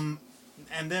 And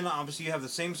then obviously you have the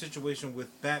same situation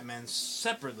with Batman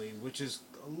separately, which is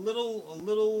a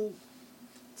little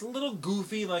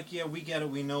goofy. Like, yeah, we get it.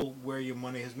 We know where your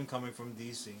money has been coming from,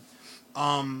 DC.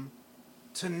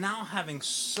 To now having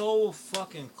so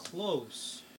fucking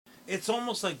close, it's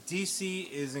almost like DC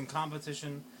is in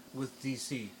competition with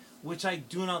DC, which I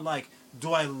do not like.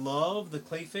 Do I love the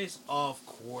Clayface? Of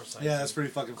course I do. Yeah, that's pretty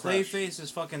fucking Clayface is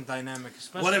fucking dynamic.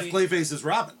 Especially... What if Clayface is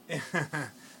Robin?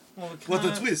 Well, what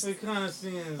the twist? We kind of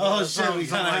seen shit, we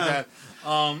kind of like that.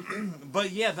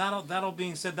 But yeah, that'll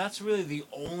being said, that's really the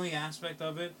only aspect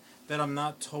of it that I'm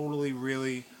not totally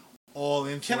really all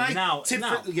into. Can I now?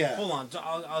 yeah. Hold on,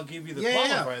 I'll give you the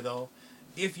qualifier though.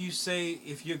 If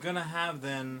you're gonna have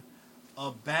then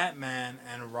a Batman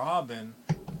and Robin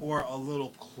who are a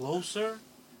little closer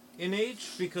in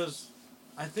age, because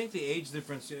I think the age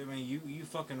difference. I mean, you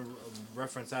fucking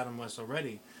referenced Adam West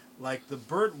already. Like the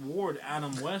Burt Ward,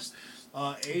 Adam West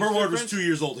age Burt Ward was 2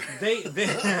 years older. They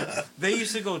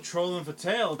used to go trolling for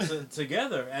tail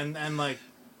together, and like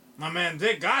my man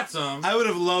Dick got some. I would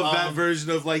have loved that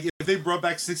version of like if they brought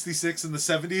back 66 in the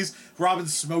 70s.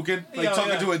 Robin's smoking, like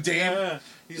talking to a dame. Yeah.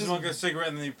 He's smoking a cigarette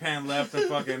and then he pan left and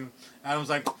fucking Adam's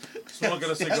like smoking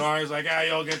a cigar. He's like,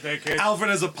 y'all get that kid. Alfred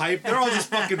has a pipe. They're all just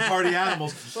fucking party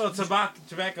animals. Well,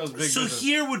 tobacco's big. So business.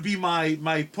 Here would be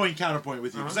my counterpoint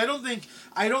with you, because I don't think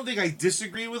I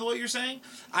disagree with what you're saying.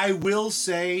 I will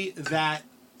say that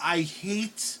I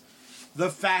hate the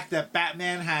fact that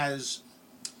Batman has.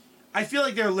 I feel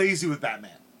like they're lazy with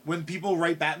Batman. When people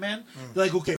write Batman, they're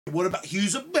like, okay, what about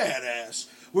he's a badass?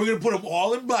 We're gonna put him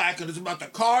all in black, and it's about the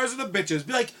cars and the bitches.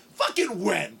 Be like, fucking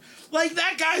when? Like,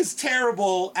 that guy's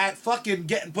terrible at fucking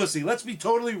getting pussy. Let's be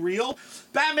totally real.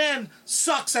 Batman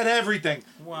sucks at everything.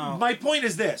 Wow. My point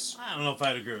is this. I don't know if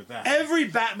I'd agree with that. Every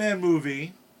Batman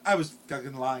movie... I was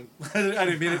fucking lying. I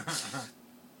didn't mean it.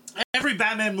 Every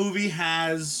Batman movie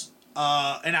has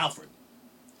an Alfred.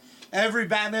 Every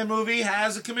Batman movie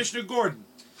has a Commissioner Gordon.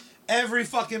 Every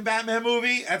fucking Batman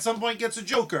movie at some point gets a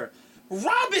Joker.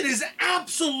 Robin is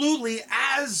absolutely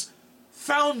as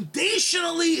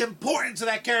foundationally important to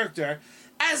that character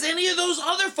as any of those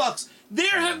other fucks. There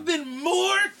have been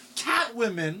more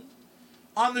Catwomen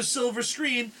on the silver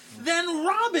screen than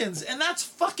Robins, and that's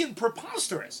fucking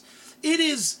preposterous. It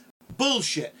is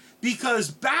bullshit,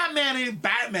 because Batman ain't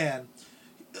Batman.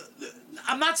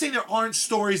 I'm not saying there aren't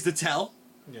stories to tell.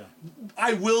 Yeah.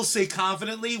 I will say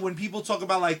confidently, when people talk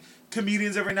about, like,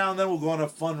 comedians every now and then will go on a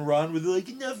fun run where they're like,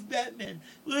 enough Batman.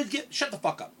 Shut the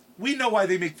fuck up. We know why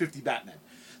they make 50 Batman.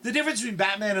 The difference between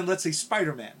Batman and, let's say,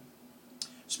 Spider-Man.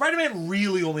 Spider-Man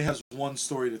really only has one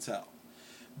story to tell.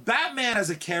 Batman as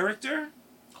a character...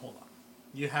 Hold on.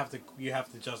 You have to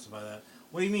justify that.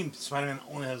 What do you mean Spider-Man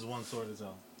only has one story to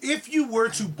tell? If you were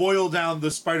to boil down the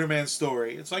Spider-Man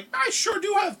story, it's like, I sure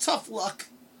do have tough luck.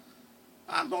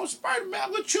 I'm going Spider-Man.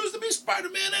 I'm going to choose to be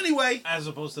Spider-Man anyway. As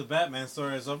opposed to Batman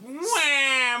stories of,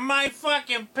 wham, my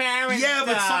fucking parents Yeah,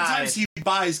 but died. sometimes he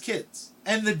buys kids.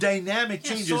 And the dynamic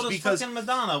changes so does because... fucking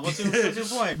Madonna. What's your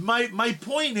point? My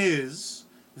point is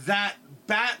that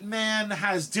Batman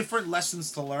has different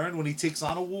lessons to learn when he takes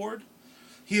on a ward.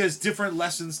 He has different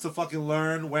lessons to fucking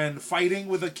learn when fighting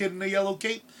with a kid in a yellow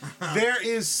cape. There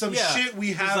is some shit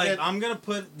we haven't... Like, I'm going to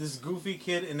put this goofy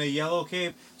kid in a yellow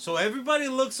cape so everybody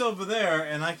looks over there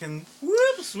and I can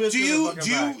switch do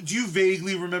you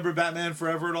vaguely remember Batman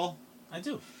Forever at all? I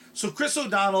do. So Chris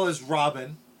O'Donnell is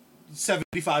Robin,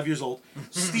 75 years old,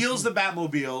 steals the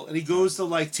Batmobile, and he goes to,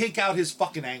 like, take out his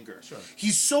fucking anger. Sure.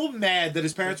 He's so mad that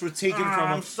his parents were taken from him.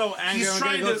 I'm so angry. I'm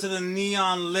going to go to the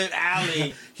neon-lit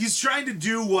alley. He's trying to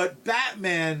do what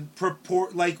Batman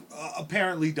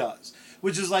apparently does,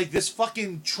 which is, like, this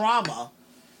fucking trauma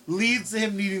leads to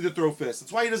him needing to throw fists.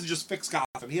 That's why he doesn't just fix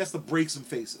Gotham. He has to break some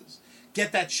faces.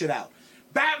 Get that shit out.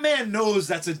 Batman knows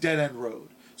that's a dead-end road.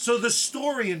 So the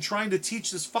story in trying to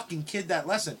teach this fucking kid that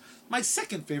lesson... My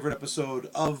second favorite episode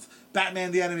of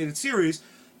Batman the Animated Series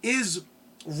is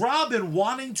Robin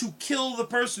wanting to kill the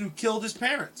person who killed his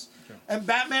parents. Sure. And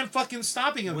Batman fucking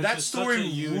stopping him. That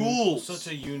story rules. Such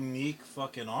a unique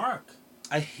fucking arc.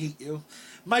 I hate you.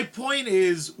 My point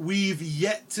is, we've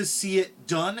yet to see it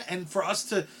done, and for us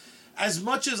to... As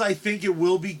much as I think it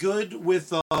will be good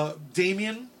with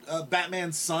Damian,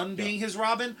 Batman's son, being his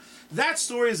Robin... That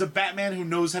story is a Batman who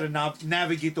knows how to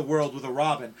navigate the world with a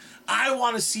Robin. I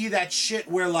want to see that shit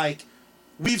where, like,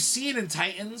 we've seen in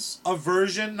Titans a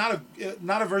version, not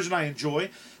a version I enjoy,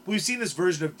 but we've seen this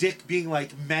version of Dick being,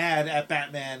 like, mad at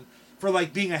Batman for,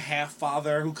 like, being a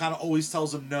half-father who kind of always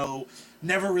tells him no,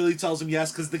 never really tells him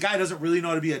yes, because the guy doesn't really know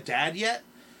how to be a dad yet.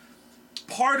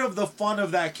 Part of the fun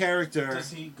of that character...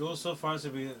 Does he go so far as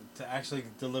to actually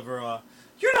deliver a...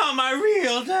 You're not my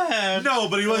real dad. No,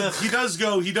 but he does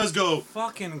go.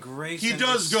 Fucking Grayson. He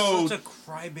does go. Such a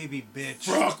crybaby bitch.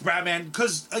 Fuck Batman.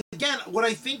 Because again, what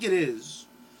I think it is,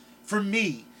 for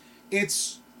me,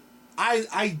 it's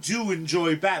I do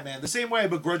enjoy Batman the same way I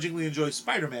begrudgingly enjoy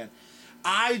Spider-Man.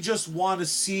 I just want to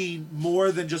see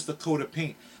more than just a coat of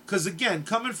paint. Because again,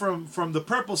 coming from the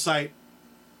purple site.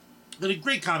 A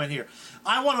great comment here.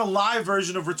 I want a live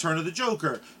version of Return of the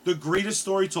Joker, the greatest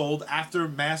story told after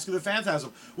Mask of the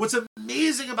Phantasm. What's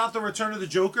amazing about the Return of the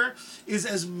Joker is,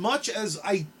 as much as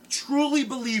I truly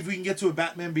believe we can get to a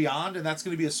Batman Beyond, and that's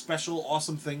going to be a special,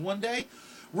 awesome thing one day,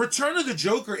 Return of the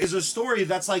Joker is a story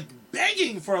that's, like,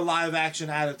 begging for a live-action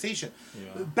adaptation.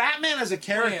 Yeah. Batman as a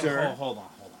character... Hey, hold on.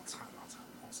 Time on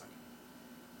a second.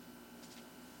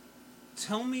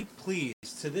 Tell me, please,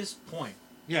 to this point,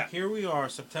 yeah. Here we are,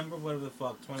 September, whatever the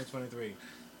fuck, 2023.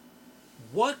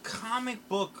 What comic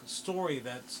book story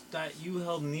that you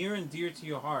held near and dear to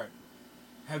your heart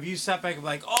have you sat back and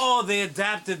like, oh, they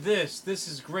adapted this. This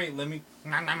is great. Let me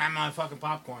my fucking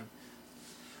popcorn.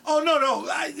 Oh, no.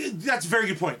 That's a very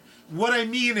good point. What I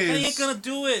mean is... They ain't gonna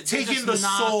do it. Taking the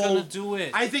soul... Gonna do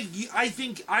it. I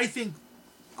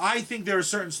think there are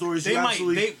certain stories they might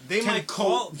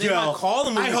call the movie.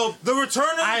 I hope the Return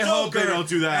of the Joker. I hope they don't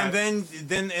do that. And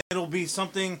then it'll be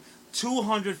something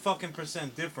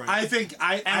 200% different.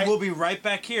 We'll be right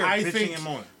back here bitching and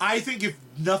moaning. I think if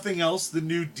nothing else, the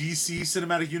new DC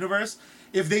cinematic universe,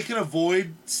 if they can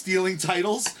avoid stealing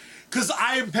titles, because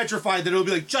I am petrified that it'll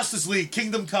be like Justice League,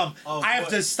 Kingdom Come. I have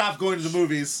to stop going to the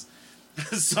movies.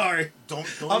 Sorry.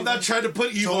 I'm not trying to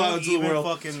put evil out into the world.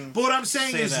 But what I'm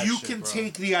saying is you can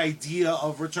take the idea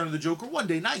of Return of the Joker one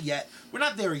day. Not yet. We're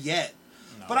not there yet.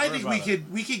 No, but I think we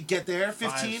could get there.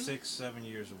 15? 5, 6, 7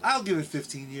 years away. I'll give it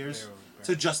 15 years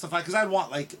to justify, because I'd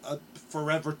want like a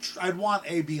forever... I'd want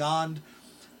a beyond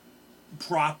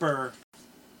proper...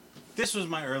 This was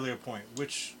my earlier point,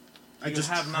 which... I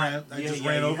just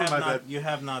ran over my bed. You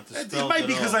have not dispelled it. It might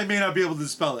be because I may not be able to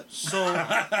dispel it. So...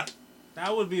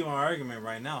 That would be my argument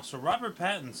right now. So Robert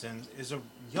Pattinson is a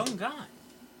young guy.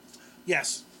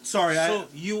 Yes. Sorry. So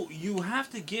you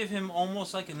have to give him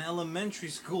almost like an elementary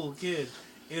school kid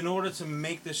in order to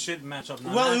make the shit match up.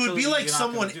 Now, well, it would be like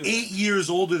someone 8 years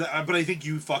older, but I think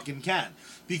you fucking can.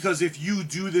 Because if you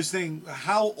do this thing,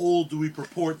 how old do we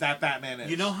purport that Batman is?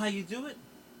 You know how you do it?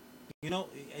 and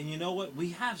you know what? We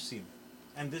have seen it,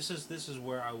 and this is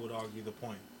where I would argue the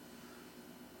point.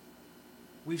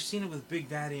 We've seen it with Big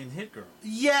Daddy and Hit Girl.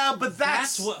 Yeah, but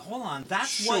that's what. Hold on,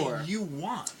 that's what you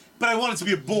want. But I want it to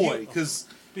be a boy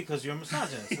because you're a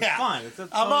misogynist. It's yeah, fine.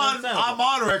 I'm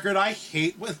on record. I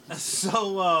hate women.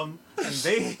 So and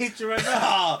they hate you right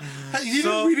now. You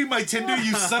didn't reading my Tinder,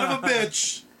 you son of a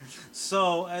bitch.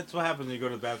 So that's what happens when you go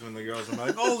to the bathroom and the girls are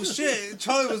like, "Oh shit,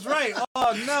 Charlie was right.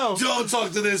 Oh no, don't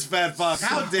talk to this fat fuck.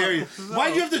 How dare you?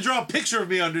 Why'd you have to draw a picture of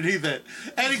me underneath it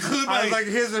and include my? I was like,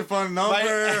 here's a fun number.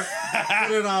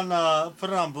 Put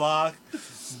it on block.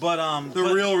 But the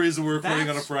real reason we're recording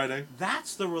on a Friday.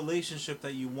 That's the relationship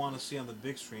that you want to see on the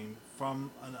big screen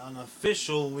from an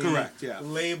officially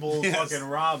labeled fucking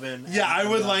Robin. Yeah, I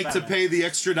would like Batman. To pay the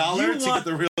extra $1 to get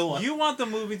the real one. You want the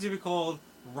movie to be called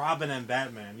Robin and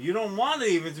Batman. You don't want it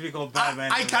even to be called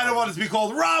Batman. I kind of want it to be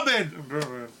called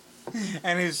Robin.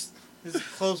 And his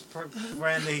close friend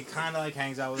that he kind of like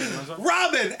hangs out with.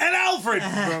 Robin and Alfred.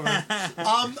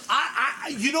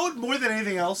 You know what? More than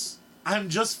anything else, I'm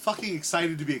just fucking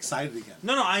excited to be excited again.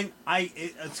 No,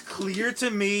 it's clear to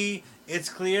me. It's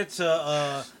clear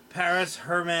to Paris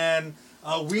Herman.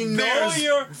 We know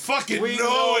you're fucking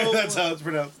know that's how it's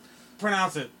pronounced.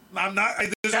 Pronounce it. I'm not.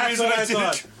 That's what I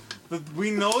thought.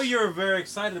 We know you're very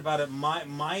excited about it.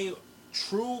 My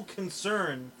true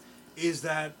concern is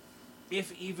that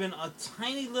if even a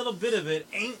tiny little bit of it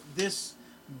ain't this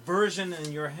version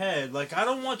in your head, like I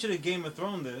don't want you to Game of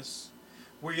Thrones this,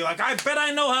 where you're like, I bet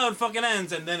I know how it fucking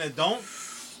ends, and then it don't.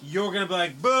 You're gonna be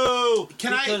like, boo.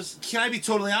 Can I be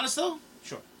totally honest though?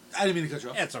 Sure. I didn't mean to cut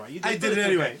you off. Yeah, it's alright. I did it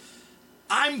anyway. Okay.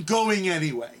 I'm going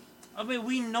anyway. I mean,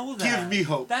 we know that. Give me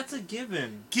hope. That's a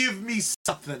given. Give me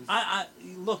something. I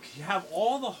look. You have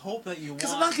all the hope that you want.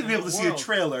 Because I'm not going to be able to see a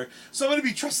trailer, so I'm going to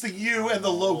be trusting you and the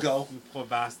logo. You poor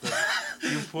bastard.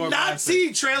 You poor not bastard.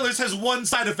 Seeing trailers has one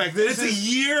side effect. It's a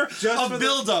year of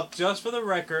build-up. Just for the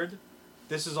record,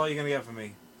 this is all you're going to get from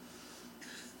me.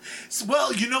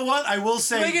 Well, you know what? I will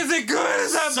say... Like, is it good?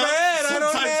 Is that bad? I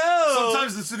don't know.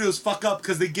 Sometimes the studios fuck up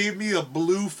because they gave me a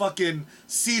blue fucking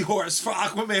seahorse for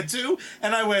Aquaman 2,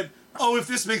 and I went... Oh, if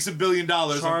this makes $1 billion,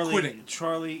 I'm quitting.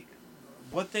 Charlie,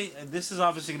 this is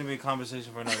obviously going to be a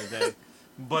conversation for another day,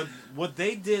 but what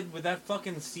they did with that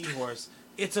fucking seahorse,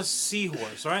 it's a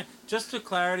seahorse, right? Just for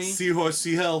clarity. Seahorse,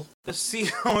 sea hell. The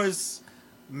seahorse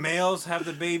males have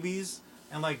the babies,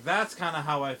 and like that's kind of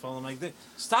how I felt. I'm like,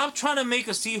 stop trying to make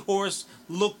a seahorse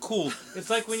look cool. It's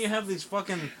like when you have these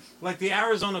fucking, like the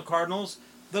Arizona Cardinals.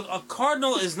 A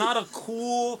cardinal is not a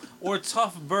cool or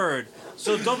tough bird.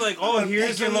 So don't be like, oh,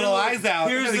 here's your little eyes out.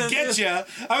 I'm gonna get you.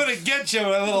 I'm gonna get you,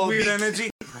 my little weird energy.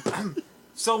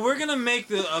 So we're gonna make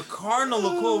a cardinal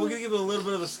look cool. We're gonna give it a little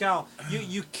bit of a scowl.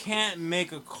 You can't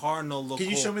make a cardinal look cool.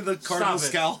 Can you show me the cardinal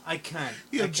scowl? I can't.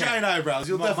 You have giant eyebrows.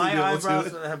 You'll definitely be able to. My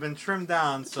eyebrows have been trimmed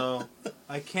down, so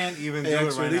I can't even do it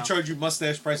right now. They charge you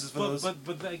mustache prices for those.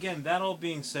 But again, that all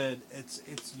being said,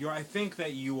 I think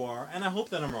that you are, and I hope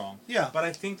that I'm wrong. Yeah. But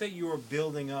I think that you are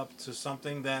building up to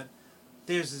something that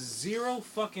there's zero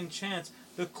fucking chance.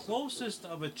 The closest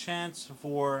of a chance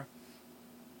for,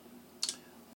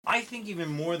 I think even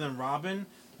more than Robin,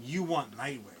 you want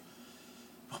Nightwing.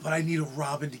 But I need a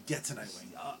Robin to get to Nightwing.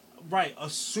 Right.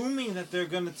 Assuming that they're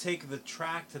going to take the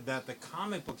track that the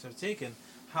comic books have taken.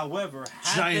 However,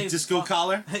 giant disco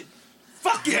collar.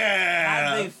 Fuck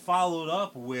yeah! Had they followed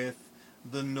up with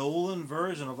the Nolan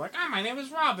version of like, my name is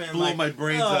Robin. Blew my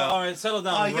brains out. All right, settle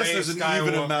down. I guess there's an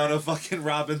even amount of fucking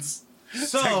Robins.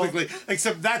 So, technically,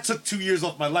 except that took 2 years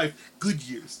off my life. Good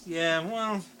years. Yeah,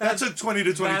 well, that took 20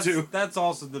 to 22. That's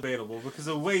also debatable because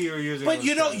the way you're using. But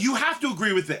you know, you have to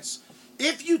agree with this.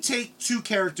 If you take two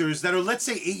characters that are, let's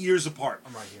say, 8 years apart,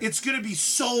 it's gonna be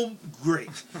so great.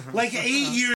 Like 8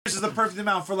 years is the perfect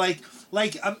amount for like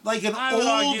an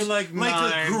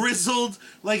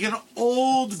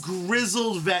old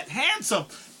grizzled vet, handsome,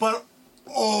 but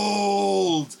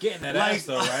old. Getting that ass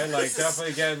though, right? Like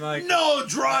definitely getting like no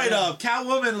dried up.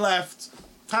 Catwoman left.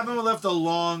 Catwoman left a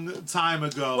long time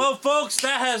ago. Well, folks,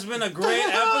 that has been a great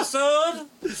episode.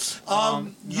 You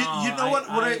know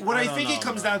what? What I think it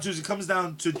comes down to is it comes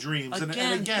down to dreams. And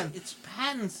again, it's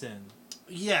Pattinson.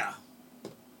 Yeah,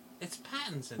 it's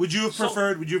Pattinson. Would you have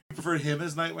preferred him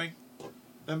as Nightwing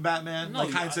than Batman? No,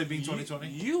 like hindsight being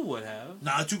 20/20. You would have.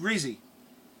 Nah, too greasy.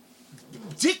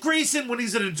 Dick Grayson when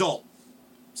he's an adult.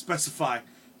 Specify.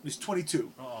 He's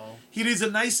 22. Uh-oh. He needs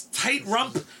a nice tight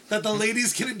rump that the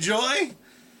ladies can enjoy.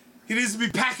 He needs to be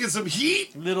packing some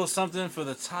heat. Little something for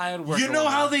the tired worker. You know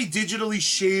how they digitally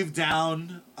shave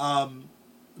down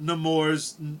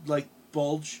Namor's like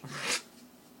bulge?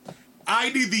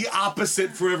 I need the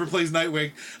opposite for whoever plays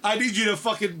Nightwing. I need you to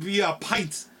fucking be a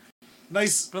pint.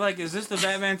 Nice. But like, is this the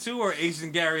Batman 2 or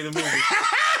Agent Gary the movie?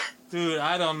 Dude,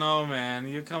 I don't know, man.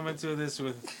 You're coming to this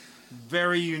with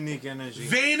very unique energy.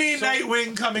 Veiny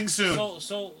Nightwing coming soon.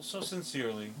 So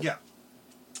sincerely. Yeah.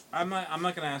 I'm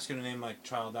not gonna ask you to name like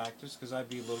child actors because I'd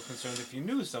be a little concerned if you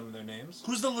knew some of their names.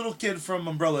 Who's the little kid from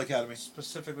Umbrella Academy?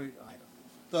 Specifically, I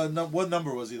don't. What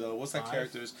number was he though? What's that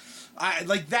character's? I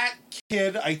like that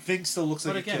kid. I think still looks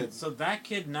like a kid. So that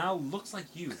kid now looks like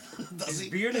you. His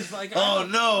beard is like. Oh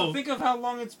no! Think of how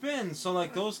long it's been. So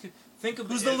like those. Think of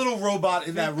who's the little robot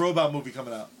in that robot movie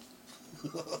coming out?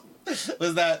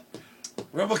 Was that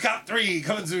RoboCop 3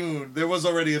 coming soon? There was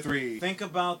already a 3. Think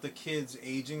about the kids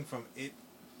aging from it.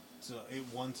 So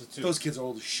 1 to 2. Those kids are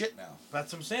old as shit now.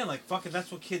 That's what I'm saying. Like fucking,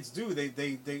 that's what kids do.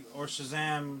 They or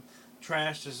Shazam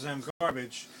trash, Shazam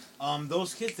garbage.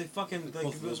 Those kids they fucking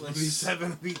like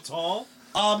 7 feet tall.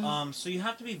 So you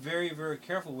have to be very very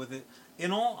careful with it.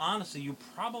 In all honesty, you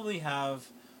probably have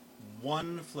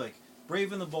one flick.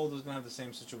 Brave and the Bold is gonna have the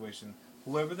same situation.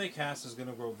 Whoever they cast is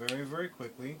gonna grow very very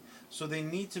quickly. So they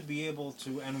need to be able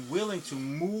to and willing to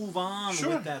move on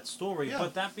with that story. Yeah.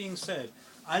 But that being said,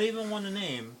 I'd even want to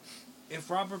name, if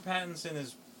Robert Pattinson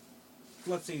is,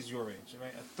 let's say he's your age,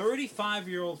 right? A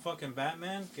 35-year-old fucking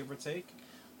Batman, give or take.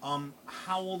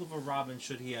 How old of a Robin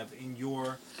should he have in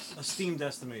your esteemed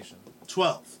estimation?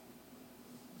 12.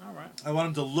 All right. I want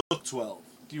him to look 12.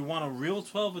 Do you want a real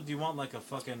 12 or do you want like a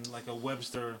fucking like a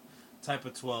Webster type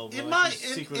of 12?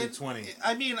 Secretly 20.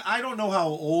 I mean, I don't know how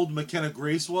old McKenna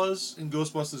Grace was in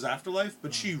Ghostbusters Afterlife,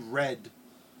 but she read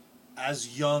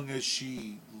as young as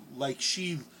she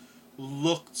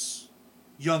looked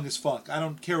young as fuck. I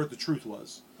don't care what the truth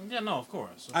was. Yeah, no, of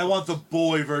course. I want the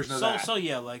boy version of that. So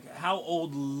yeah, like how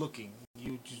old looking?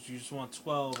 You just want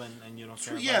 12 and you don't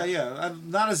care about Yeah.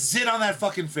 Not a zit on that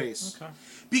fucking face. Okay.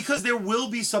 Because there will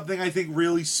be something I think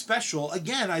really special.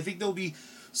 Again, I think there'll be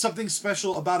something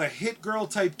special about a hit girl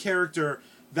type character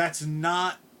that's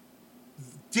not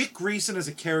Dick Grayson as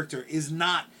a character is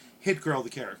not Hit Girl the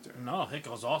character. No, Hit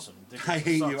Girl's awesome. I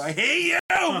hate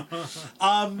you.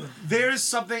 There's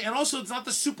something, and also it's not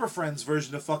the Super Friends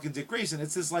version of fucking Dick Grayson.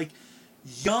 It's this like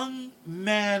young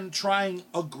man trying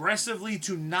aggressively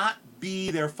to not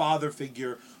be their father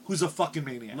figure who's a fucking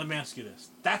maniac. Let me ask you this: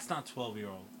 that's not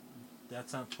 12-year-old.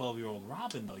 That's not 12-year-old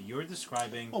Robin though. You're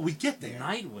describing. Well, we get there.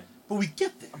 Nightwing. But we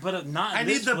get there. But not. I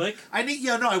need the. Flick. I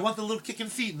want the little kicking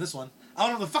feet in this one. I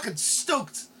want them fucking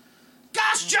stoked.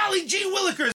 Gosh, jolly Gee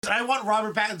Willikers! I want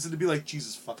Robert Pattinson to be like,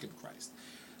 Jesus fucking Christ.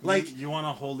 Like, you want a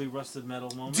holy rusted metal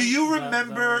moment? Do you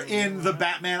remember in The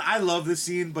Batman, I love this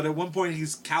scene, but at one point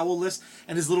he's cowlless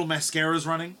and his little mascara's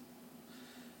running?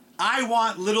 I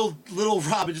want little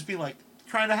Robin just being like,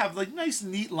 trying to have like nice,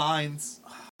 neat lines.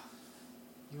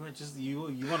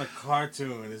 You want a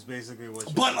cartoon is basically what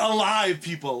you But want. Alive,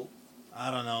 people. I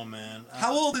don't know, man.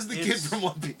 How old is the kid from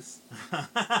One Piece?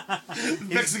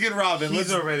 Mexican Robin.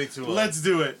 He's already too old. Let's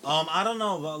do it. I don't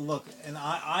know. Look, and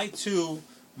I too,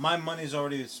 my money's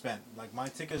already spent. Like my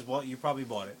ticket's bought. You probably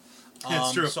bought it.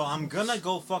 That's true. So I'm gonna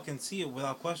go fucking see it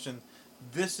without question.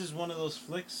 This is one of those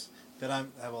flicks that I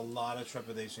have a lot of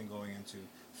trepidation going into.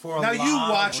 Now you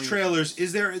watch trailers.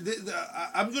 Is there?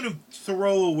 I'm gonna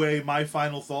throw away my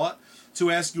final thought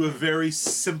to ask you a very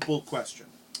simple question.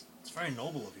 It's very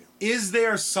noble of you. Is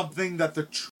there something that the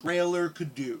trailer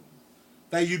could do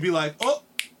that you'd be like, oh,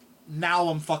 now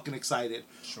I'm fucking excited?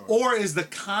 Sure. Or is the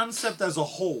concept as a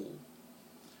whole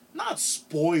not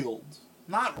spoiled,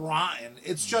 not rotten?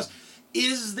 It's just,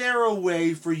 is there a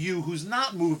way for you who's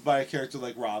not moved by a character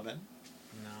like Robin?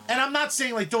 No. And I'm not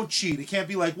saying, like, don't cheat. It can't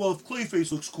be like, well, if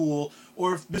Clayface looks cool,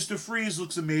 or if Mr. Freeze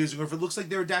looks amazing, or if it looks like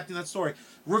they're adapting that story.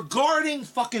 Regarding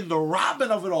fucking the Robin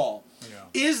of it all,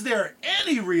 is there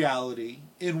any reality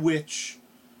in which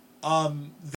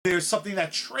there's something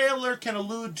that trailer can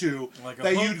allude to like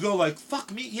that hook? You'd go like,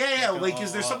 fuck me? Yeah. Like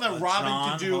is there something that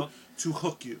Robin could do to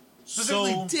hook you?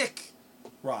 Specifically Dick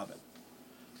Robin.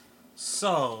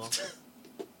 So,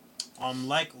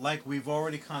 like we've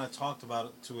already kind of talked about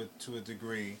it to a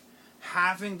degree,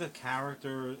 having the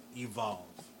character evolve.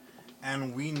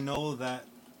 And we know that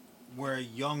where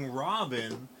young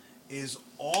Robin is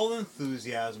all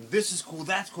enthusiasm. This is cool,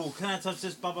 that's cool, can I touch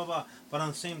this, blah, blah, blah. But on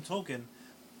the same token,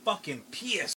 fucking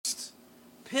pissed.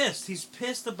 He's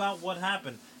pissed about what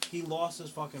happened. He lost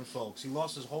his fucking folks. He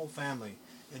lost his whole family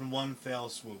in one fell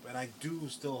swoop. And I do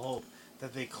still hope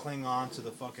that they cling on to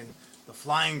the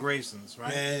flying Graysons,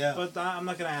 right? Yeah. But I'm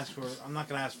not gonna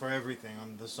ask for everything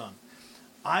on the Sun.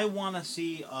 I want to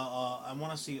see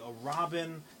a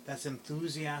Robin that's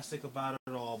enthusiastic about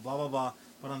it all, blah blah blah.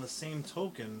 But on the same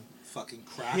token, fucking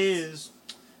cracked.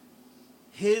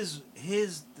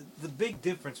 The big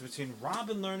difference between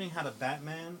Robin learning how to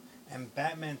Batman and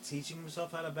Batman teaching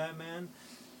himself how to Batman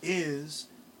is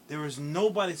there is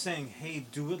nobody saying, hey,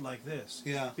 do it like this.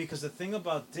 Yeah. Because the thing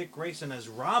about Dick Grayson as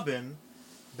Robin,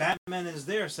 Batman is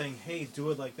there saying, hey,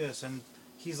 do it like this. And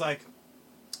he's like,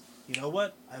 you know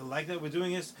what? I like that we're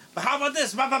doing this, but how about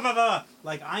this? Bah, bah, bah, bah.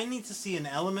 Like, I need to see an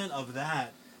element of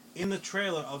that in the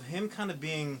trailer of him kind of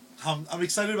being... I'm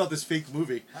excited about this fake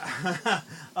movie.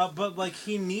 But, like,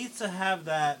 he needs to have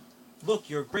that, look,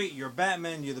 you're great, you're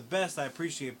Batman, you're the best, I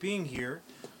appreciate being here,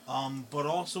 but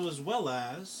also as well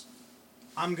as,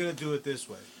 I'm going to do it this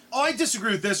way. Oh, I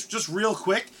disagree with this, just real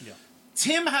quick. Yeah.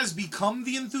 Tim has become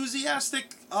the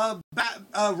enthusiastic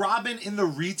Robin in the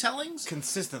retellings.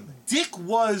 Consistently. Dick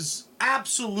was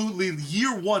absolutely,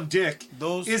 year one Dick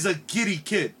is a giddy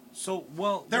kid. So,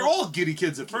 well... They're all giddy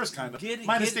kids at first, kind of.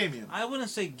 Minus Damien. I wouldn't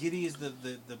say giddy is the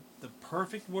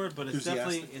perfect word, but it's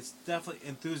definitely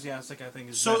enthusiastic, I think,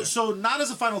 is better. So not as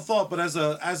a final thought, but as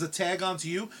a tag on to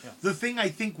you, the thing I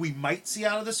think we might see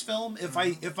out of this film,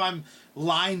 if I'm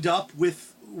lined up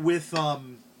with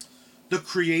the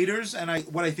creators and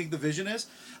what I think the vision is,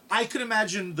 I could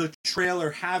imagine the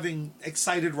trailer having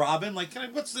excited Robin, like,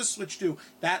 what's this switch do?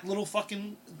 That little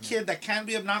fucking kid that can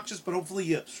be obnoxious, but hopefully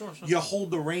you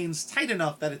hold the reins tight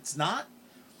enough that it's not.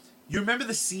 You remember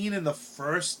the scene in the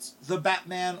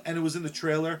Batman, and it was in the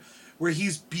trailer, where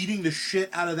he's beating the shit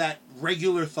out of that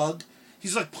regular thug?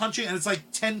 He's like punching, and it's like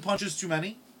 10 punches too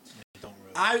many.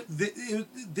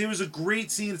 There was a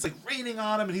great scene. It's like raining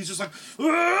on him, and he's just like,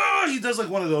 Aah! He does like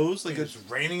one of those, like it's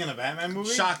raining in a Batman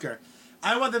movie. Shocker!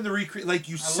 I want them to recreate, like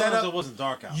you set up. It wasn't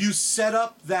dark out. You set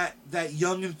up that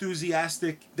young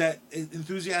enthusiastic kid,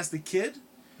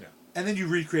 and then you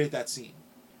recreate that scene,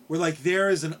 where like there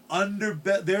is an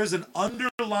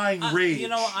underlying rage. You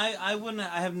know, I wouldn't.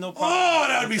 I have no problem. Oh,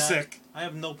 that would be sick. I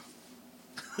have no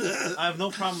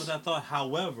problem with that thought.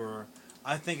 However,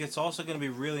 I think it's also going to be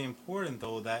really important,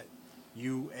 though, that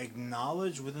you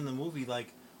acknowledge within the movie,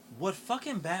 like, what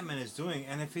fucking Batman is doing,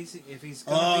 and if he's going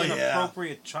to be an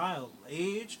appropriate child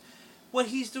age, what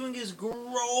he's doing is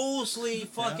grossly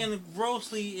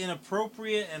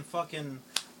inappropriate and fucking,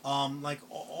 like,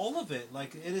 all of it.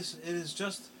 Like, it is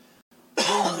just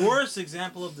the worst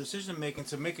example of decision making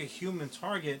to make a human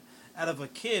target out of a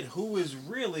kid who is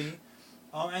really...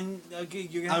 and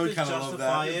you're gonna have to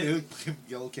justify it.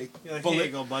 Yellow cake. You're like, here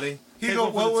you go, buddy.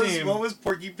 What was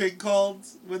Porky Pig called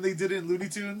when they did it in Looney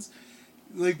Tunes?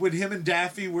 Like when him and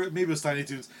Daffy were, maybe it was Tiny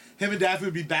Toons. Him and Daffy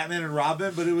would be Batman and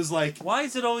Robin, but it was like, why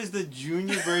is it always the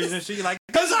junior version of shit? You're like,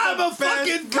 because I'm a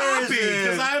fucking copy.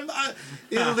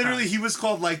 Because literally he was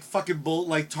called like fucking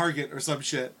like Target or some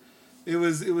shit. It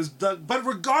was but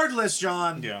regardless,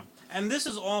 John. Yeah. And this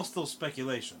is all still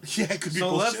speculation. Yeah, it could be so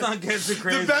bullshit. Let's not get too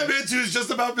crazy. The Batman 2 is just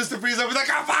about Mr. Freeze. I'll be like,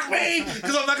 oh, fuck me!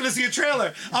 Because I'm not going to see a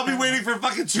trailer. I'll be waiting for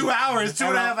fucking 2 hours,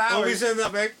 2.5 hours. I'll be sitting there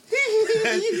like...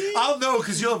 I'll know,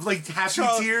 because you'll have, like, happy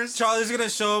tears. Charlie's going to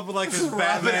show up with, like, his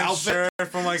Batman outfit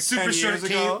from, like, Super 10 years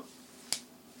ago.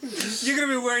 You're going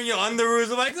to be wearing your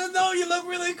underoos. I'm like, no, you look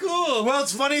really cool. Well,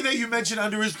 it's funny that you mentioned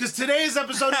underoos, because today's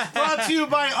episode is brought to you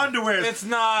by underwear. It's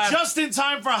not. Just in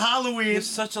time for Halloween. You're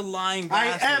such a lying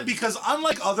bastard. I am, because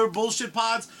unlike other bullshit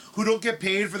pods who don't get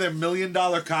paid for their $1 million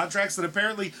contracts that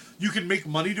apparently you can make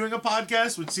money doing a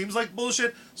podcast, which seems like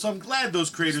bullshit, so I'm glad those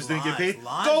creators didn't get paid.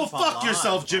 Go fuck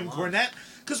yourself, Jim Cornette.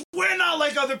 Because we're not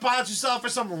like other pods who sell for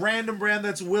some random brand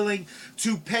that's willing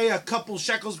to pay a couple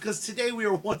shekels. Because today we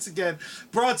are once again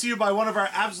brought to you by one of our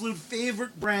absolute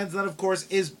favorite brands. And that, of course,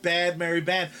 is Bad Mary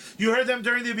Band. You heard them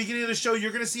during the beginning of the show.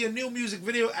 You're going to see a new music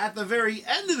video at the very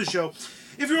end of the show.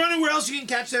 If you're wondering where else you can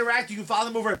catch their act, you can follow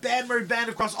them over at Bad Mary Band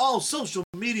across all social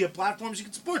media platforms. You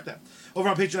can support them over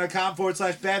on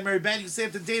patreon.com/Bad Mary Band. You can stay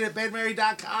up to date at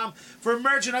badmary.com for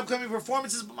merch and upcoming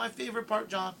performances. But my favorite part,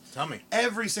 John. Tell me.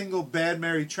 Every single Bad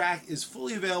Mary track is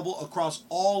fully available across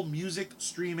all music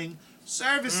streaming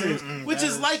services, which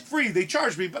is like free. They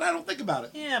charge me, but I don't think about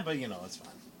it. Yeah, but you know, it's fine.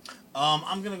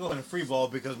 I'm gonna go ahead and free ball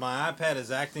because my iPad is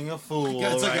acting a fool.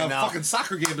 Yeah, it's like right a now. fucking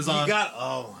soccer game is on.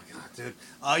 Oh my god, dude.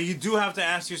 You do have to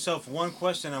ask yourself one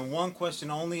question and one question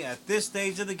only at this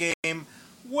stage of the game.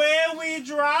 Where we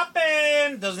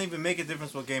dropping? Doesn't even make a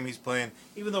difference what game he's playing.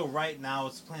 Even though right now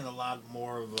it's playing a lot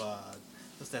more of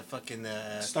what's that fucking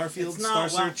Starfield? Star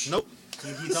Search? Nope.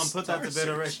 He don't put that to bed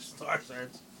already. Star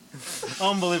Search.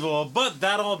 Unbelievable. But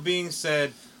that all being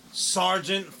said,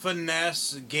 Sergeant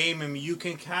Finesse Gaming. You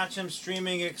can catch him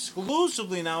streaming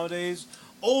exclusively nowadays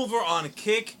over on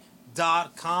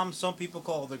Kick.com. Some people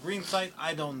call it the green site.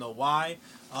 I don't know why.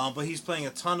 But he's playing a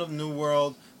ton of New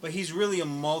World. but he's really a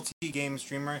multi-game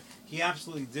streamer. He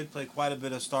absolutely did play quite a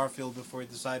bit of Starfield before he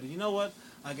decided, you know what,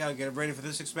 I gotta get ready for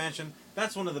this expansion.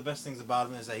 That's one of the best things about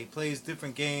him, is that he plays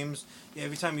different games.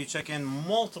 Every time you check in,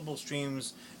 multiple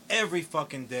streams every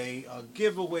fucking day,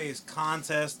 giveaways,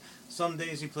 contests. Some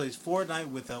days he plays Fortnite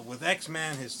with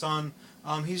X-Man, his son.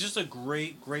 He's just a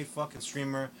great fucking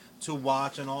streamer to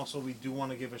watch. And also, we do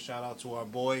want to give a shout out to our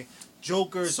boy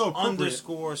Joker's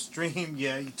underscore stream.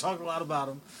 Yeah, you talk a lot about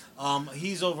him.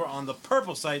 He's over on the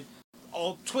purple site,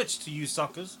 all Twitch to you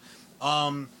suckers.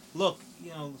 Look, you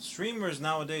know, streamers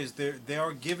nowadays, they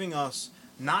are giving us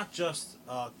not just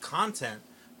content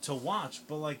to watch,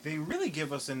 but like they really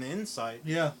give us an insight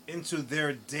into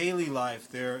their daily life,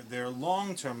 their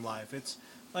long-term life. It's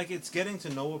like it's getting to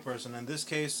know a person. In this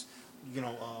case, you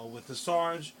know, with the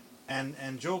Sarge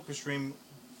and Joker stream,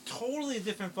 totally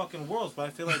different fucking worlds. But I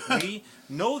feel like we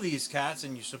know these cats,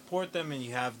 and you support them, and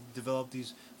you have developed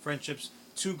these friendships.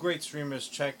 Two great streamers.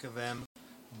 Check them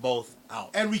both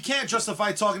out. And we can't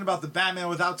justify talking about the Batman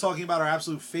without talking about our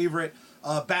absolute favorite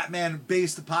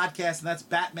Batman-based podcast, and that's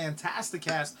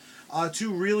Batman-tasticast.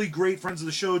 Two really great friends of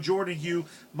the show, Jordan Hugh,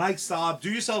 Mike Staub.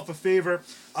 Do yourself a favor.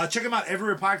 Check them out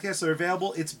everywhere podcasts are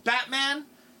available. It's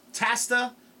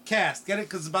Batman-tasticast. Get it?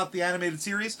 Because it's about the animated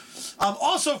series.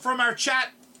 Also, from our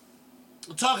chat,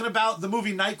 talking about the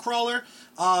movie Nightcrawler,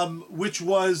 which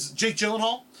was Jake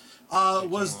Gyllenhaal,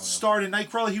 starred in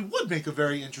Nightcrawler. He would make a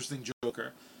very interesting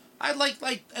Joker. I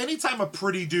like anytime a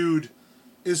pretty dude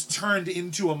is turned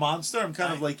into a monster, I'm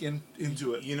kind of like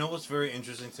into it. You know what's very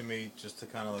interesting to me, just to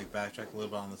kind of like backtrack a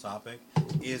little bit on the topic,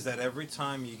 is that every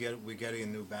time we get a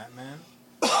new Batman,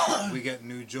 we get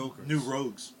new Jokers, new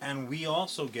Rogues, and we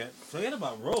also forget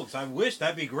about Rogues. I wish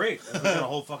that'd be great. If we got a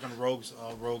whole fucking Rogues.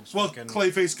 Well, fucking,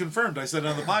 Clayface confirmed. I said it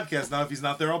on the podcast. Now if he's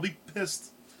not there, I'll be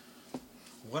pissed.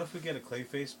 What if we get a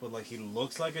Clayface, but like he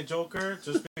looks like a Joker,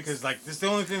 just because like this is the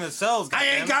only thing that sells? I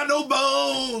ain't got no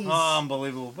bones. Oh,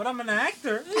 unbelievable! But I'm an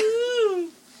actor.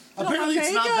 Apparently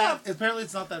it's not that. Apparently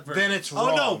it's not that version. Then it's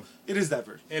wrong. Oh no, it is that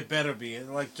version. It better be.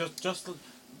 Like just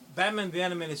Batman the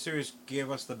Animated Series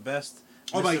gave us the best.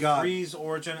 Oh my God! Freeze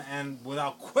origin, and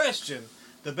without question,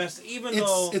 the best. Even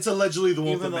though it's allegedly the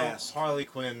one with the mask. Harley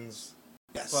Quinn's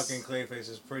fucking Clayface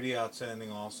is pretty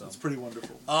outstanding. Also, it's pretty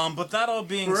wonderful. But that all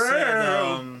being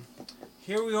said,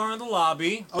 here we are in the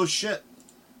lobby. Oh shit!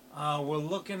 We're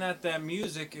looking at that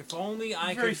music. If only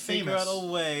I could figure out a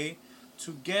way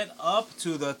to get up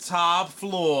to the top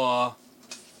floor.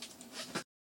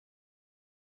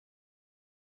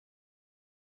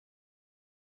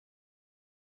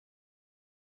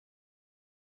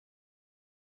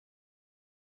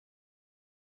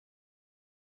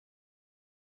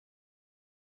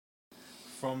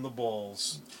 From the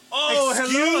balls. Oh,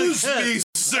 excuse me,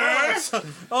 sir.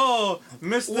 Oh,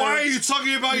 Mr. Why are you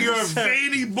talking about your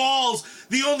veiny balls?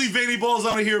 The only veiny balls I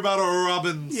want to hear about are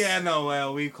Robin's. Yeah, no,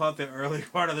 well, we caught the early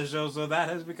part of the show, so that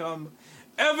has become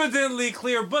evidently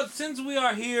clear. But since we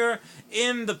are here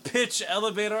in the pitch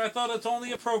elevator, I thought it's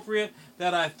only appropriate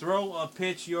that I throw a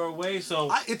pitch your way.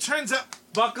 So it turns out,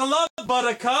 buckle up,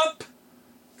 Buttercup.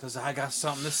 Because I got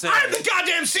something to say. I'm the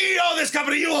goddamn CEO of this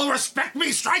company. You will respect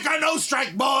me, strike or no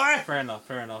strike, boy. Fair enough.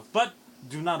 But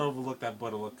do not overlook that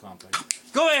Butterlook complex.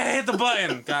 Go ahead, hit the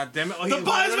button. God damn it. Oh, the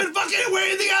button's been fucking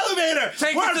we're in the elevator.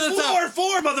 We're on floor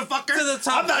 4, motherfucker. To the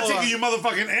top I'm not floor. taking you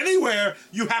motherfucking anywhere.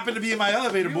 You happen to be in my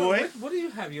elevator, boy. What do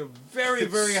you have? You're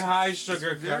very high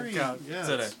sugar count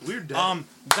today. Weird day.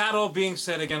 That all being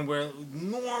said, again, where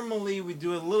normally we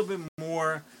do a little bit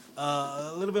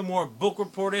more book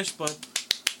report-ish, but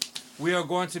we are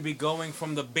going to be going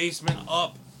from the basement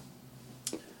up.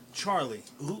 Charlie.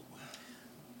 Ooh.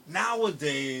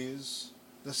 Nowadays,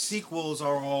 the sequels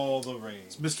are all the rage.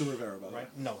 It's Mr. Rivera, by the way.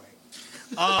 No way.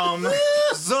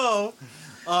 So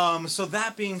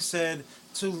that being said,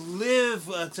 to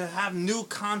have new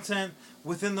content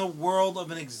within the world of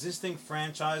an existing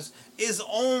franchise is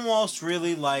almost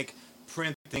really like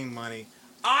printing money.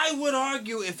 I would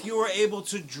argue if you were able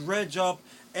to dredge up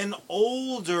an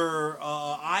older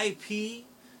IP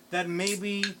that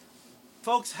maybe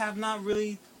folks have not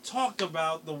really talked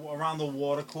about around the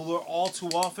water cooler all too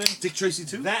often. Dick Tracy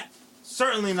 2? That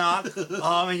certainly not.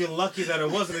 And you're lucky that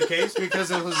it wasn't the case because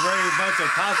it was very much a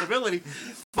possibility.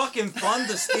 Fucking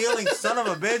thunder-stealing son of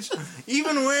a bitch.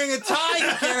 Even wearing a tie, he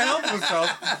can't help himself.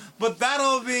 But that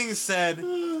all being said,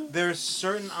 there's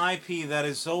certain IP that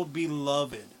is so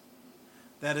beloved,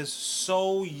 that is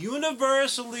so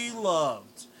universally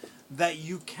loved, that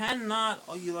you cannot,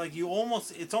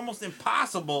 it's almost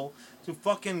impossible to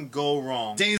fucking go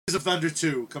wrong. Days of Thunder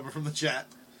 2, coming from the chat.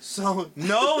 So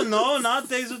no, not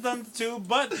Days of Thunder 2,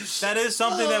 but that is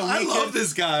something that we can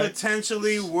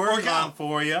potentially work on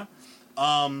for you.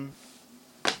 I'm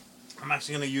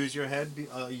actually gonna use your head,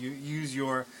 use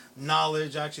your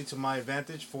knowledge actually to my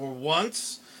advantage for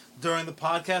once during the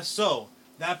podcast. So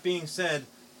that being said,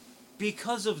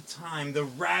 because of time, the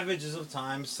ravages of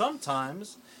time,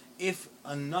 sometimes if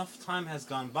enough time has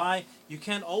gone by, you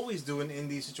can't always do an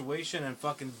indie situation and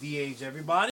fucking de-age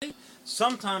everybody.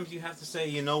 Sometimes you have to say,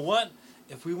 you know what?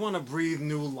 If we want to breathe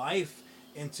new life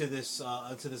into this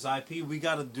IP, we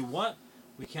got to do what?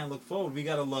 We can't look forward. We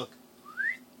got to look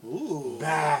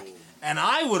back. And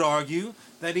I would argue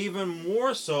that even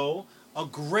more so, a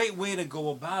great way to go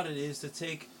about it is to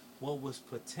take what was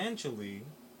potentially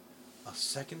a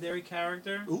secondary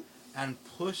character and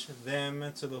push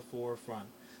them to the forefront.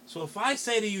 So if I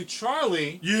say to you,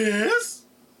 Charlie... Yes?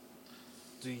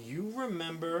 Do you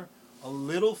remember a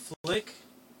little flick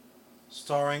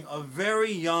starring a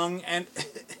very young and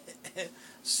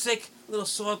sick little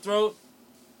sore throat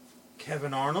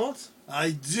Kevin Arnold?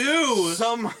 I do.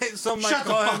 Some might Shut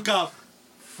the fuck up.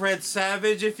 Fred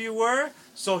Savage, if you were.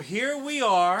 So here we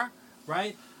are,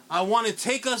 right? I want to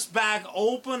take us back,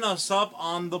 open us up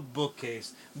on the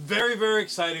bookcase. Very, very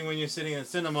exciting when you're sitting in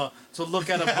cinema to look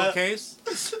at a bookcase.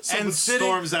 And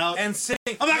storms out. And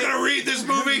sitting. I'm not going to read this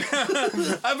movie.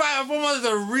 If I wanted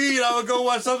to read, I would go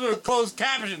watch something with closed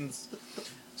captions.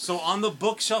 So on the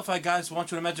bookshelf, I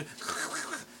want you to imagine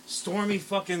stormy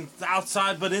fucking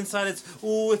outside, but inside it's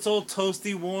all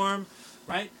toasty warm,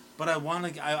 right? But I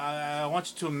want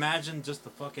you to imagine just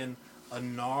a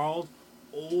gnarled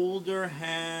older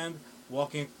hand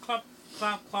walking clop,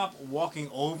 clop, clop, walking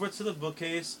over to the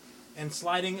bookcase and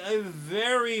sliding a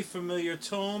very familiar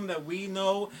tome that we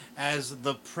know as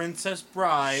The Princess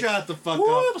Bride. Shut the fuck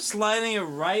up. Sliding it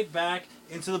right back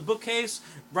into the bookcase,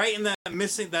 right in that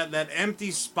that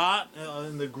empty spot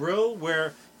in the grill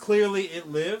where clearly it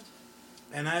lived.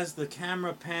 And as the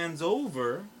camera pans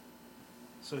over,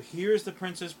 so here's The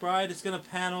Princess Bride, it's going to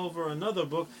pan over another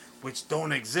book, which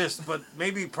don't exist, but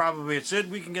probably it should.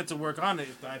 We can get to work on it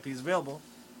if the IP is available.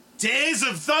 Days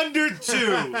of Thunder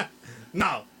 2.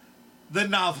 No. The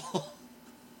novel.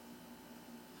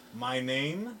 My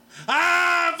name...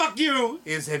 fuck you!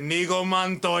 ...is Inigo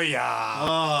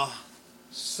Montoya.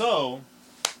 So...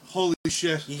 Holy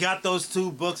shit. You got those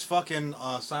two books fucking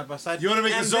side by side. You want to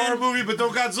make a Zorro movie but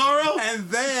don't got Zorro? And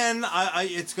then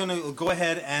it's going to go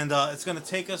ahead and it's going to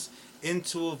take us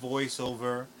into a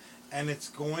voiceover. And it's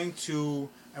going to...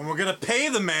 And we're going to pay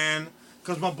the man...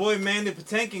 Because my boy Mandy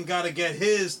Patinkin got to get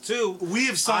his, too. We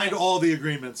have signed all the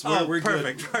agreements. We're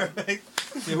perfect, good. Perfect.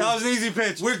 That was an easy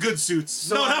pitch. We're good suits.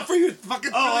 So no, not for you.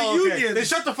 Fucking for the union. Then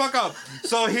shut the fuck up.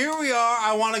 So here we are.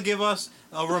 I want to give us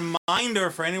a reminder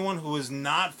for anyone who is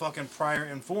not fucking prior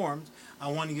informed.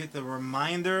 I want to get the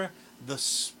reminder, the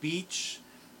speech,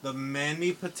 the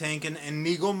Mandy Patinkin,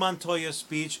 Inigo Montoya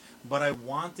speech, but I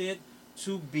want it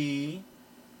to be...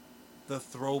 the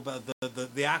throwback,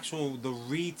 the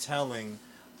retelling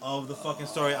of the fucking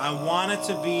story. I want it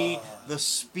to be the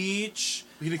speech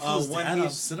when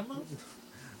he's cinema.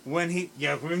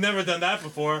 We've never done that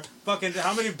before. Fucking,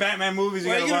 how many Batman movies?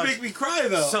 Why are you gonna make me cry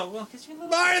though? So, well, 'cause you're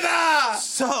Martha.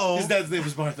 So his dad's name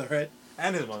was Martha, right?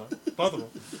 And his mother, both of them.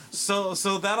 So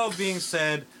that all being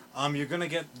said, you're gonna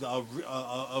get a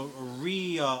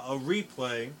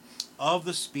replay of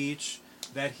the speech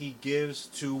that he gives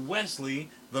to Wesley,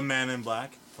 the Man in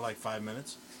Black, for like 5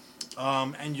 minutes.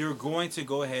 And you're going to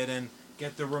go ahead and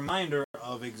get the reminder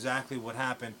of exactly what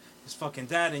happened. His fucking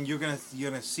dad, and you're gonna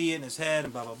see it in his head,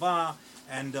 and blah blah blah.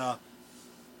 And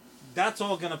that's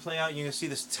all gonna play out. You're gonna see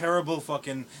this terrible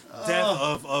fucking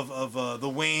death of the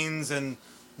Waynes and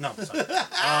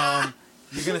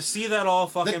you're gonna see that all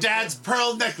fucking. The dad's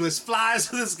pearl necklace flies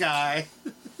to the sky.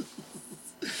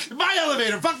 My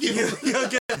elevator, fuck you.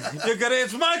 You're gonna.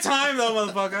 It's my time, though,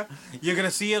 motherfucker. You're gonna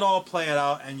see it all play it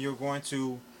out, and you're going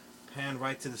to pan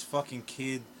right to this fucking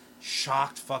kid,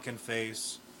 shocked fucking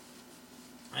face,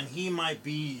 and he might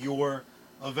be your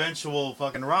eventual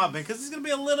fucking Robin, because he's gonna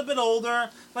be a little bit older.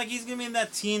 Like he's gonna be in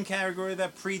that teen category,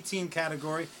 that pre-teen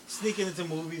category, sneaking into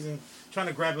movies and trying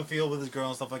to grab a feel with his girl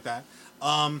and stuff like that.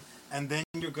 And then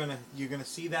you're gonna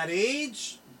see that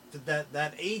age,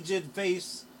 that aged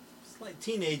face. Like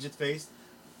teenage face,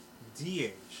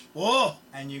 de-age. Whoa!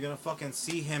 And you're gonna fucking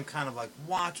see him kind of like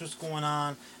watch what's going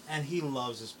on, and he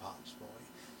loves his pops, boy.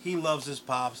 He loves his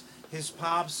pops. His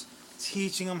pops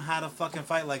teaching him how to fucking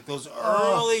fight, like those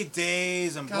early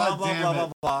days, and blah blah blah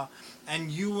blah blah.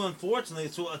 And you, unfortunately,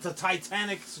 it's a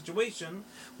Titanic situation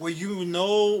where you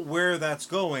know where that's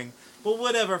going. But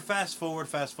whatever. Fast forward.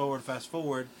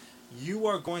 you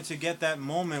are going to get that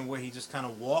moment where he just kind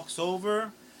of walks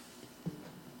over,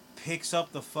 picks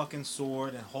up the fucking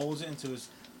sword, and holds it into his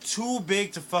too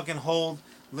big to fucking hold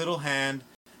little hand.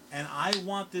 And I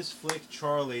want this flick,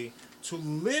 Charlie, to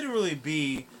literally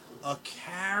be a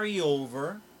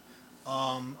carryover.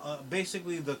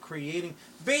 Basically, the creating.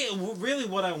 Really,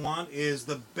 what I want is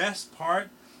the best part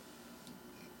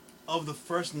of the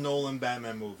first Nolan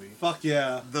Batman movie. Fuck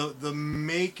yeah. The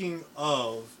making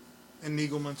of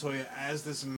Inigo Montoya as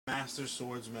this master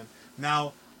swordsman.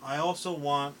 Now, I also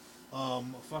want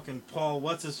fucking Paul,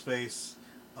 what's his face?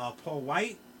 Paul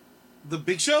White? The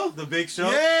Big Show? The Big Show.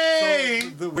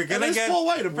 Yay! So we're gonna get Paul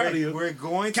White, I'm proud of you. We're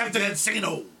going Captain to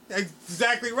Encino.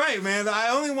 Exactly right, man. I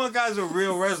only want guys with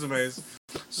real resumes.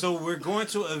 So we're going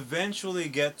to eventually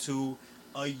get to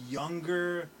a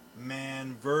younger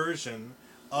man version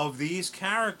of these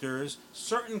characters,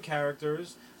 certain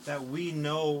characters that we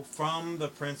know from The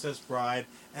Princess Bride,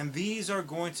 and these are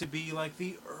going to be like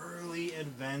the early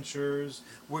adventures.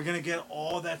 We're gonna get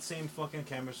all that same fucking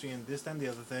chemistry and this and the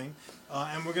other thing,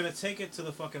 and we're gonna take it to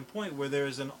the fucking point where there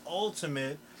is an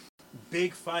ultimate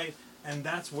big fight, and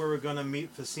that's where we're gonna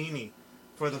meet Fassini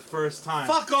for the first time.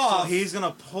 Fuck off! So he's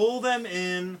gonna pull them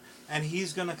in, and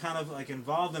he's gonna kind of like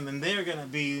involve them, and they're gonna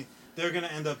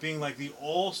end up being like the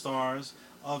all-stars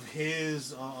of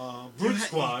his Brute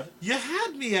Squad. You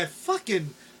had me at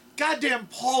fucking goddamn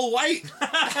Paul White.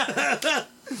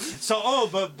 So,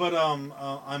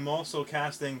 I'm also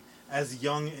casting as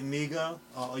young Inigo,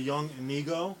 a young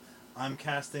Inigo. I'm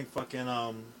casting fucking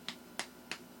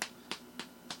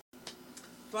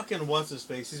what's his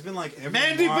face? He's been like every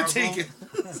Mandy Marvel.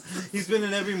 Patinkin. He's been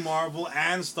in every Marvel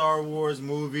and Star Wars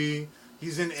movie.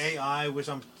 He's in AI, which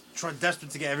I'm desperate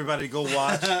to get everybody to go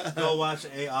watch. Go watch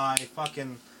AI.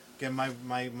 Fucking get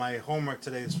my homework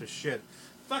today is for shit.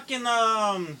 Fucking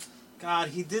God,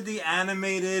 he did the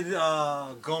animated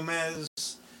Gomez.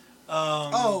 The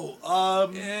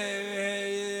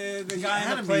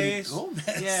guy in the place.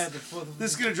 Gomez. Yeah,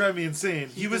 this is gonna drive me insane.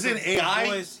 He was in AI.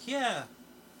 Voice, yeah,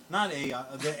 not AI.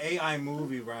 The AI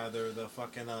movie rather. The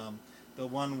fucking the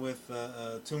one with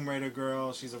Tomb Raider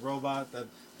girl. She's a robot that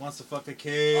wants to fuck a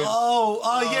kid.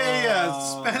 Yeah.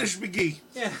 Spanish McGee.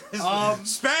 Yeah.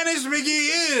 Spanish McGee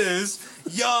is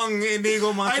young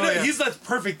Inigo Montoya. I know, he's the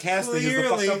perfect casting.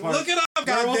 Clearly. Look it up,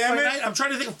 goddammit. I'm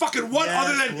trying to think of fucking what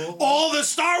other than all the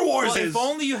Star Wars is. If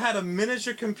only you had a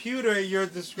miniature computer at your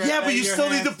discretion. Yeah, but you still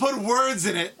need to put words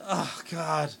in it. Oh,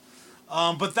 God.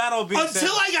 But that'll be...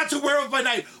 Until I got to Werewolf by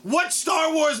Night, what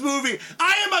Star Wars movie?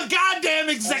 I am a goddamn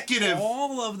executive!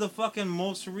 All of the fucking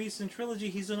most recent trilogy,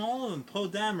 he's in all of them. Poe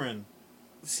Dameron.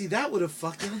 See, that would have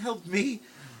fucking helped me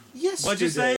yesterday. What'd you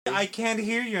say? I can't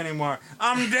hear you anymore.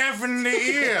 I'm deaf in the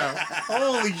ear.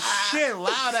 Holy shit,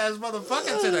 loud ass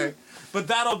motherfucker today. But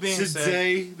that'll being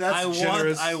said, that's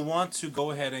generous. I want to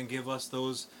go ahead and give us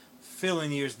those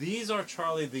fill-in years. These are,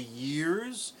 Charlie, the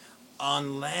years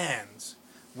on land.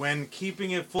 When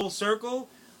keeping it full circle,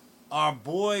 our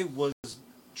boy was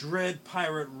Dread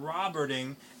Pirate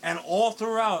Roberting, and all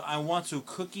throughout, I want to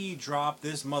cookie drop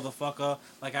this motherfucker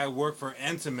like I work for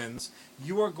Entenmann's.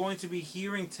 You are going to be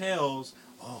hearing tales.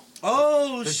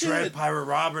 The Dread Pirate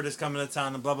Robert is coming to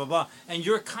town and blah blah blah, and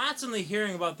you're constantly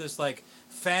hearing about this like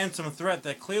phantom threat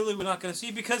that clearly we're not going to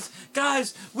see because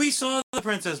guys, we saw The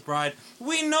Princess Bride.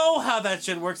 We know how that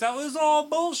shit works out. It was all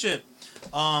bullshit.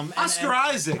 Oscar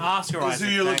Isaac. Oscar Isaac.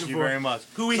 Who you're Thank looking you for. very much.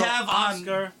 Who we have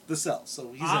Oscar, on the cell.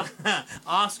 So he's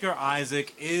Oscar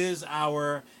Isaac is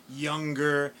our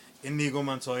younger Inigo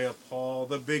Montoya, Paul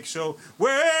the Big Show.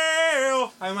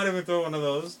 Well, I might even throw one of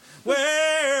those.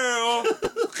 Well,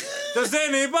 does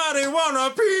anybody want a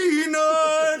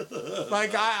peanut?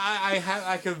 Like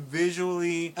I could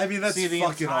visually see the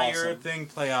entire thing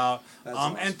play out.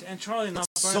 And Charlie, not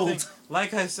thing,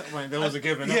 like I said, there was a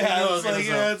given.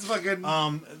 It's fucking.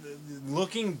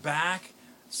 Looking back,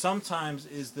 sometimes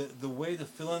is the way to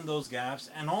fill in those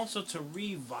gaps and also to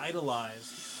revitalize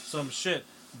some shit.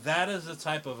 That is the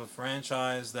type of a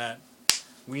franchise that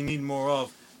we need more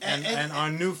of. And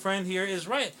our new friend here is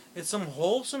right. It's some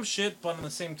wholesome shit, but on the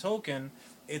same token,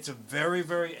 it's a very,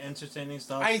 very entertaining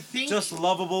stuff. I think just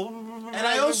lovable. And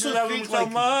I also think so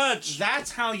much.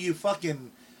 That's how you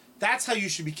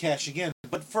should be cashing in.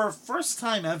 But for a first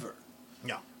time ever.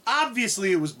 Yeah.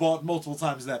 Obviously it was bought multiple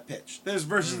times that pitch. There's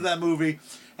versions of that movie.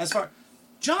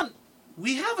 John,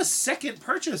 we have a second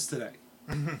purchase today.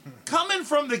 Coming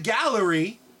from the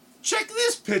gallery, check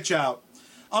this pitch out.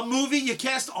 A movie, you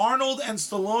cast Arnold and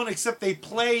Stallone, except they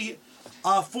play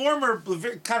former,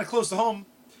 kind of close to home,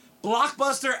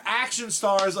 blockbuster action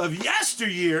stars of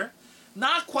yesteryear.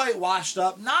 not quite washed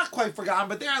up, not quite forgotten,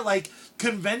 but they're like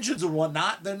conventions and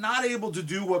whatnot. They're not able to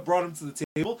do what brought them to the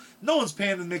table. No one's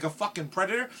paying them to make a fucking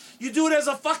Predator. You do it as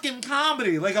a fucking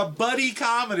comedy, like a buddy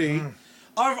comedy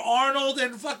of Arnold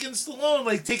and fucking Stallone,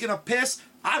 like taking a piss.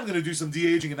 I'm gonna do some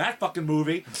de-aging in that fucking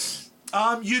movie.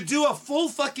 You do a full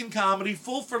fucking comedy,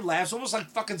 full for laughs, almost like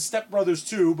fucking Step Brothers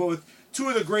 2, but with two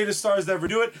of the greatest stars to ever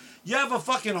do it. You have a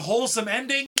fucking wholesome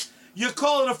ending. You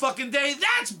call it a fucking day.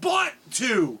 That's Butt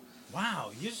 2.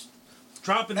 Wow, you're just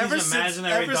dropping these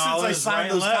imaginary dollars. Ever since I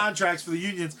signed those contracts for the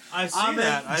unions, I see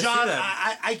that. John,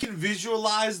 I can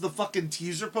visualize the fucking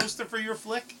teaser poster for your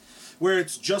flick, where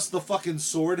it's just the fucking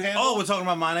sword handle. Oh, we're talking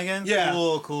about mine again? Yeah.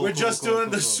 Cool. We're doing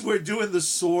the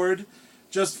sword,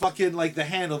 just fucking like the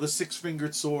handle, the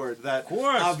 6-fingered sword that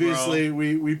obviously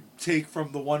we take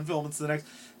from the one film into the next.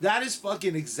 That is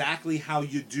fucking exactly how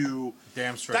you do.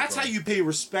 Damn straight. That's how you pay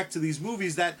respect to these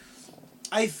movies. That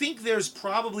I think there's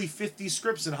probably 50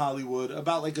 scripts in Hollywood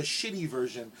about like a shitty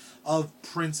version of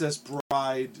Princess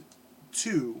Bride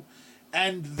 2.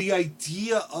 And the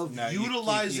idea of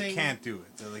utilizing you can't do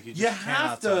it. Like you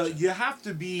have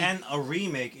to be, and a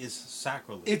remake is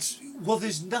sacrilege.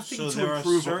 There's nothing to there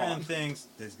improve are certain upon. Things.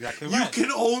 That's exactly right. You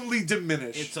can only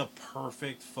diminish. It's a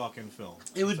perfect fucking film.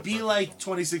 It would be like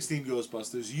 2016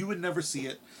 Ghostbusters. You would never see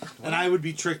it, and I would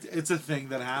be tricked. It's a thing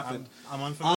that happened. I'm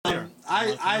unfamiliar.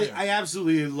 I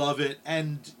absolutely love it,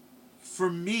 and for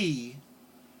me,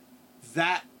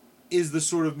 that is the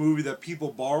sort of movie that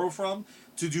people borrow from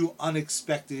to do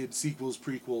unexpected sequels,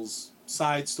 prequels,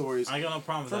 side stories. I got no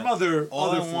problem with from that. All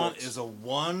I want is a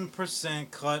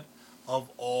 1% cut of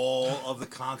all of the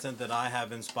content that I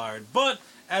have inspired. But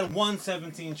at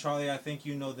 117, Charlie, I think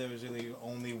you know there's really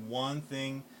only one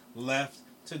thing left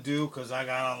to do because I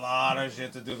got a lot of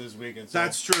shit to do this weekend. So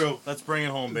that's true. Let's bring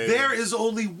it home, baby. There is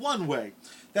only one way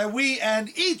that we end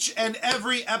each and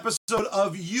every episode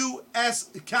of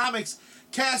US Comics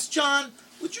Cast. John,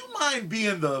 would you mind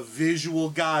being the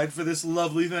visual guide for this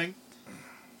lovely thing?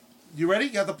 You ready?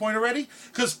 You got the pointer ready?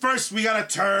 Because first we gotta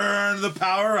turn the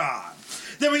power on.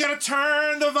 Then we gotta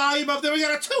turn the volume up. Then we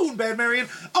gotta tune Bad Marion.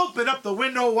 Open up the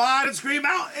window wide and scream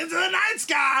out into the night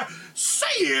sky.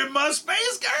 See you, my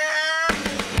space girl.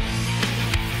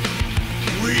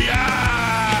 We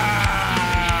are.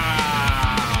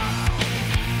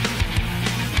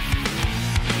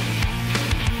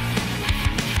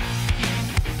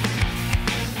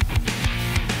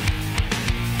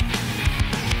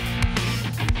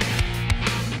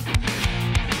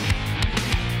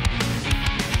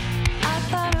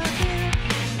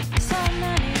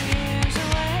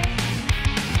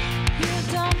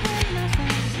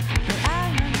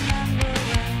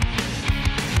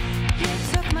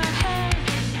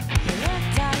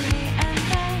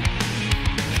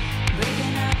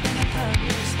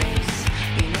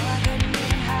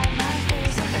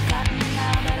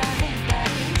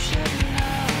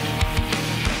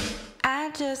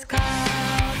 Just called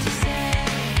to say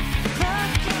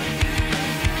fuck you.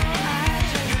 I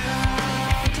just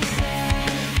called to say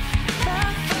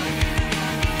fuck you.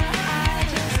 I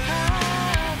just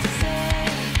called to say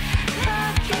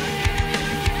fuck you.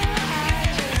 I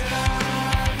just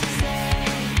called to say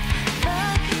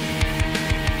fuck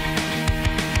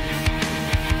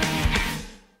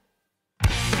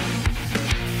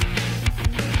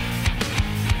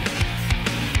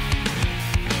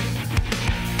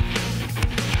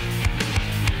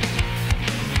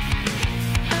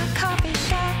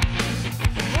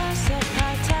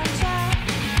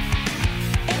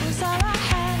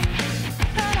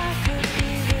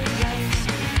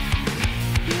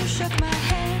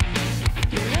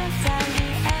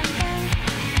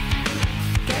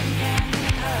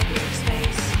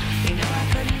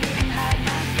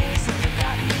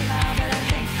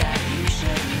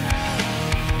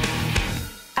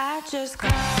just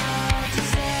called to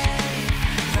say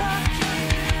fuck you.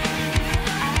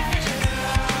 I just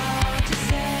called to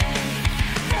say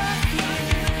fuck you.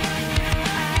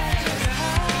 I just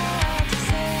called to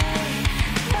say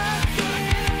fuck you.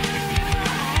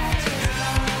 I just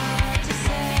called to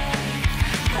say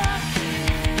fuck you.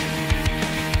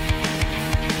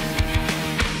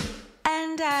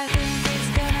 And I think it's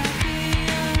gonna be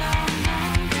a long,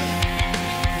 long day.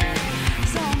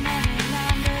 So many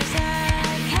numbers I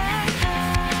can't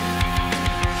count.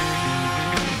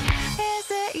 Is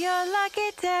it your lucky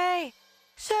day?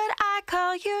 Should I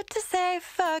call you to say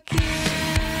fuck you?